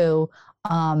through,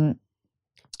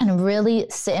 and really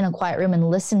sit in a quiet room and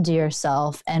listen to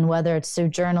yourself. And whether it's through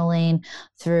journaling,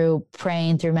 through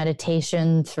praying, through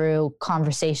meditation, through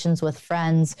conversations with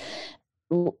friends,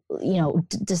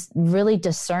 just really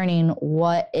discerning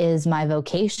what is my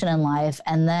vocation in life,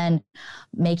 and then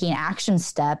making action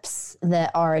steps that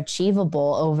are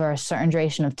achievable over a certain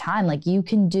duration of time. Like you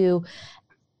can do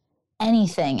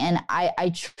anything. And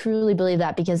I truly believe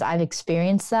that, because I've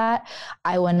experienced that.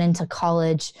 I went into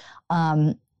college,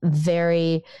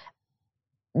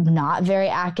 not very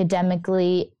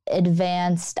academically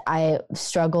advanced. I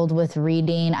struggled with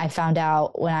reading. I found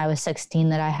out when I was 16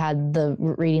 that I had the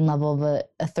reading level of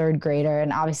a third grader.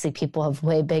 And obviously people have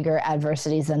way bigger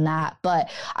adversities than that. But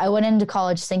I went into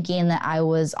college thinking that I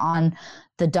was on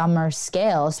the dumber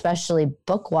scale, especially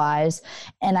book wise.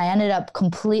 And I ended up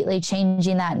completely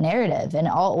changing that narrative. And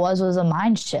all it was a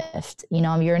mind shift. You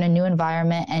know, you're in a new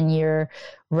environment and you're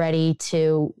ready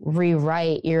to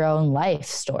rewrite your own life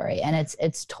story. And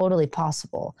it's totally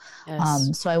possible.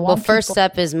 Yes. So I want first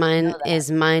step is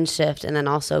mind shift, and then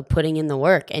also putting in the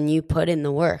work, and you put in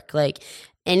the work. Like,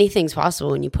 anything's possible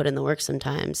when you put in the work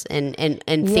sometimes, and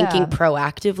thinking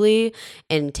proactively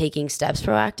and taking steps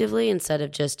proactively instead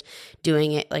of just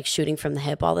doing it like shooting from the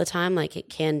hip all the time. Like, it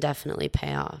can definitely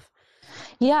pay off.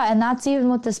 Yeah. And that's even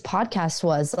what this podcast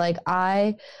was. Like,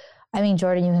 I mean,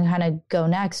 Jordan, you can kind of go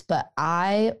next, but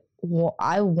I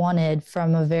wanted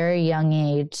from a very young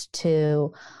age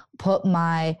to put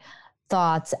my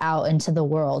thoughts out into the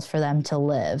world for them to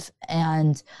live.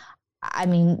 And I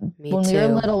mean, when we were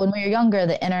little, when we were younger,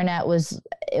 the internet was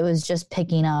just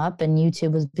picking up and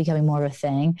YouTube was becoming more of a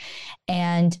thing.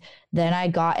 And then I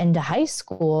got into high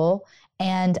school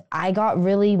and I got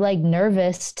really like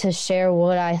nervous to share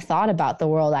what I thought about the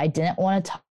world. I didn't want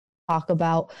to talk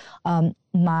about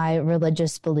my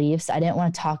religious beliefs. I didn't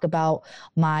want to talk about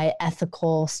my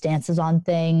ethical stances on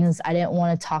things. I didn't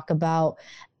want to talk about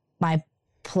my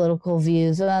political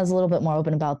views. And I was a little bit more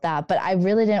open about that, but I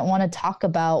really didn't want to talk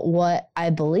about what I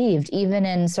believed, even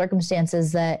in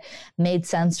circumstances that made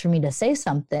sense for me to say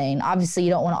something. Obviously,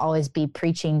 you don't want to always be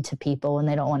preaching to people when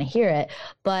they don't want to hear it,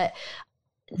 but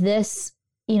this,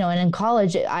 you know, and in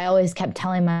college, I always kept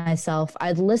telling myself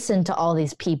I'd listen to all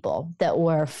these people that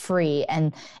were free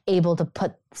and able to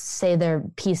say their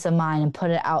peace of mind and put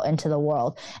it out into the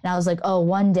world. And I was like, oh,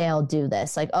 one day I'll do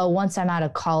this. Like, oh, once I'm out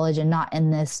of college and not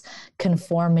in this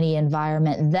conformity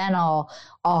environment, then I'll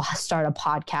start a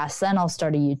podcast, then I'll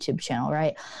start a YouTube channel,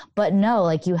 right? But no,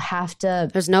 like, you have to.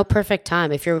 There's no perfect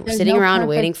time. If you're sitting around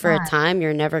waiting for a time,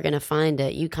 you're never going to find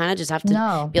it. You kind of just have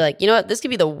to be like, you know what, this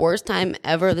could be the worst time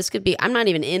ever. This could be, I'm not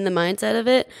even in the mindset of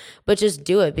it, but just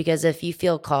do it. Because if you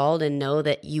feel called and know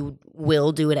that you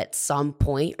will do it at some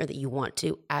point, or that you want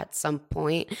to at some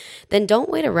point, then don't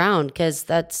wait around. Because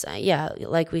that's,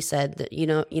 like we said, that, you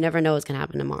know, you never know what's going to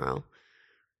happen tomorrow.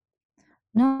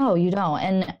 No, you don't.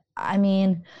 And I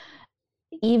mean,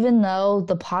 even though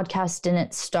the podcast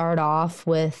didn't start off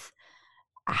with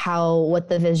what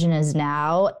the vision is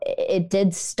now, it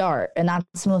did start, and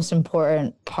that's the most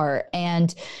important part.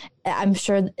 And I'm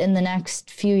sure in the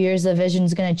next few years, the vision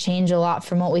is going to change a lot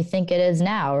from what we think it is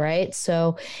now, right?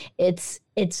 So it's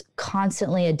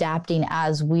constantly adapting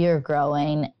as we're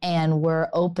growing, and we're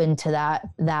open to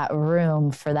that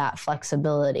room for that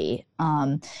flexibility.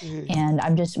 And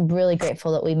I'm just really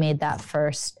grateful that we made that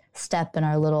first step in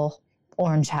our little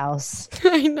orange house.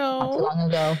 I know. Not too long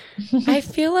ago. I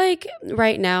feel like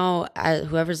right now,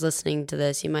 whoever's listening to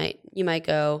this, you might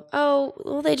go, oh,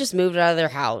 well, they just moved out of their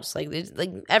house. Like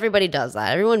everybody does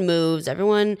that. Everyone moves.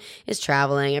 Everyone is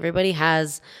traveling. Everybody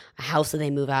has a house that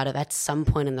they move out of at some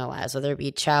point in their lives, whether it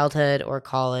be childhood or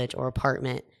college or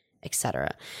apartment,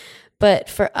 etc. But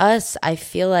for us, I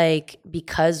feel like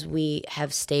because we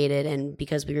have stated and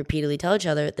because we repeatedly tell each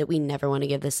other that we never want to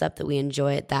give this up, that we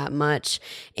enjoy it that much,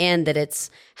 and that it's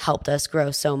helped us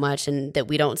grow so much, and that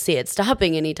we don't see it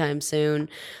stopping anytime soon.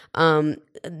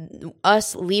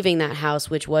 Us leaving that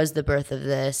house, which was the birth of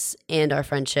this and our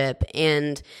friendship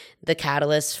and the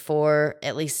catalyst for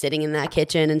at least sitting in that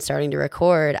kitchen and starting to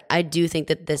record, I do think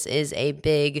that this is a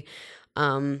big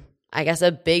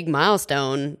a big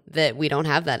milestone that we don't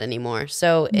have that anymore.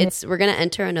 So we're going to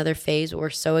enter another phase. We're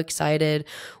so excited.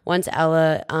 Once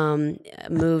Ella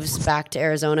moves back to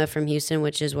Arizona from Houston,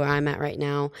 which is where I'm at right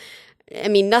now, I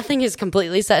mean, nothing is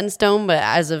completely set in stone, but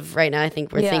as of right now, I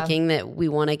think we're thinking that we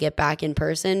want to get back in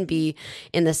person, be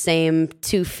in the same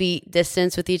 2 feet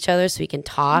distance with each other so we can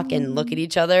talk and look at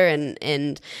each other and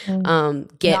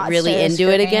get not really into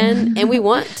it again. And we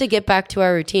want to get back to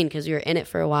our routine because we were in it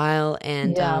for a while,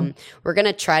 and we're going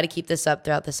to try to keep this up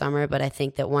throughout the summer. But I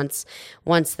think that once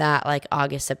that like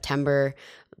August, September,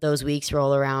 those weeks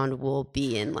roll around, we'll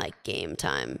be in like game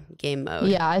mode.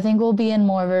 Yeah, I think we'll be in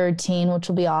more of a routine, which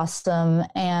will be awesome.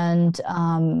 And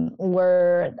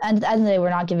we're at the end of the day, we're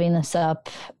not giving this up.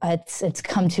 It's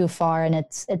come too far, and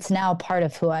it's now part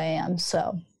of who I am.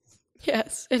 So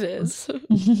yes, it is.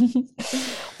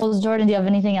 Well, Jordan, do you have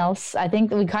anything else? I think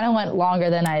we kind of went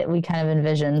longer than we kind of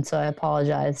envisioned, so I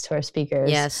apologize to our speakers.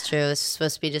 Yes, true. It's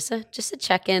supposed to be just a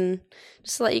check-in,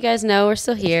 just to let you guys know we're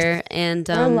still here, and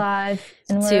we're live,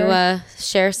 and to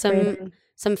share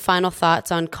some final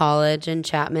thoughts on college and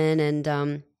Chapman,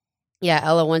 and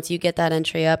Ella, once you get that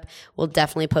entry up, we'll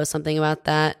definitely post something about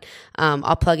that.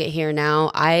 I'll plug it here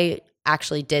now. I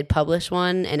actually did publish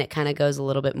one, and it kind of goes a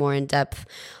little bit more in depth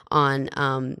on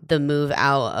the move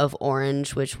out of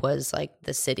Orange, which was like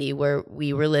the city where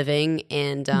we were living,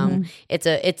 and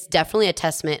it's definitely a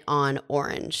testament on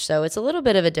Orange. So it's a little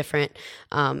bit of a different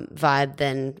vibe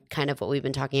than kind of what we've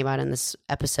been talking about in this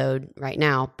episode right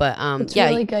now. But it's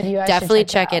really good. You guys definitely should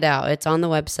check it out. It's on the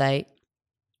website,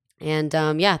 and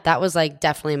that was like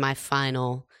definitely my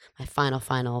final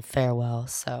farewell.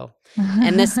 So,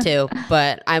 and this too,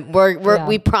 but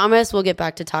we promise we'll get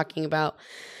back to talking about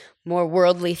more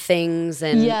worldly things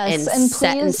and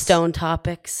set in stone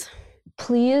topics.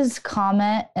 Please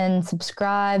comment and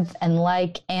subscribe and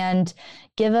like and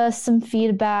give us some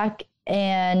feedback,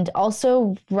 and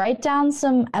also write down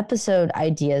some episode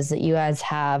ideas that you guys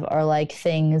have, or like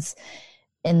things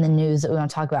in the news that we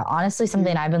want to talk about. Honestly,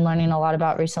 something I've been learning a lot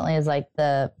about recently is like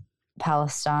the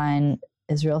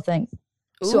Palestine-Israel thing.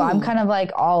 Ooh. So I'm kind of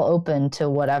like all open to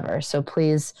whatever. So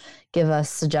please give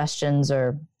us suggestions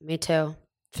or... Me too.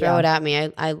 Throw it at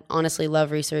me. I honestly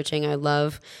love researching. I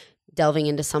love delving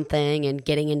into something and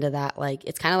getting into that. Like,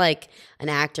 it's kind of like an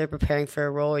actor preparing for a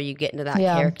role where you get into that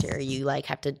character. You like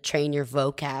have to train your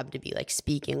vocab to be like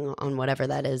speaking on whatever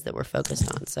that is that we're focused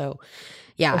on. So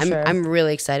yeah, I'm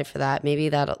really excited for that. Maybe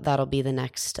that'll be the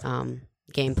next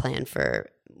game plan for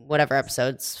whatever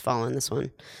episodes fall in this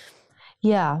one.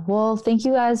 Yeah. Well, thank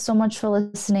you guys so much for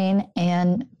listening,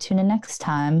 and tune in next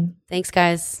time. Thanks,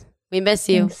 guys. We miss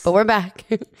you, but we're back.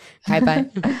 Bye.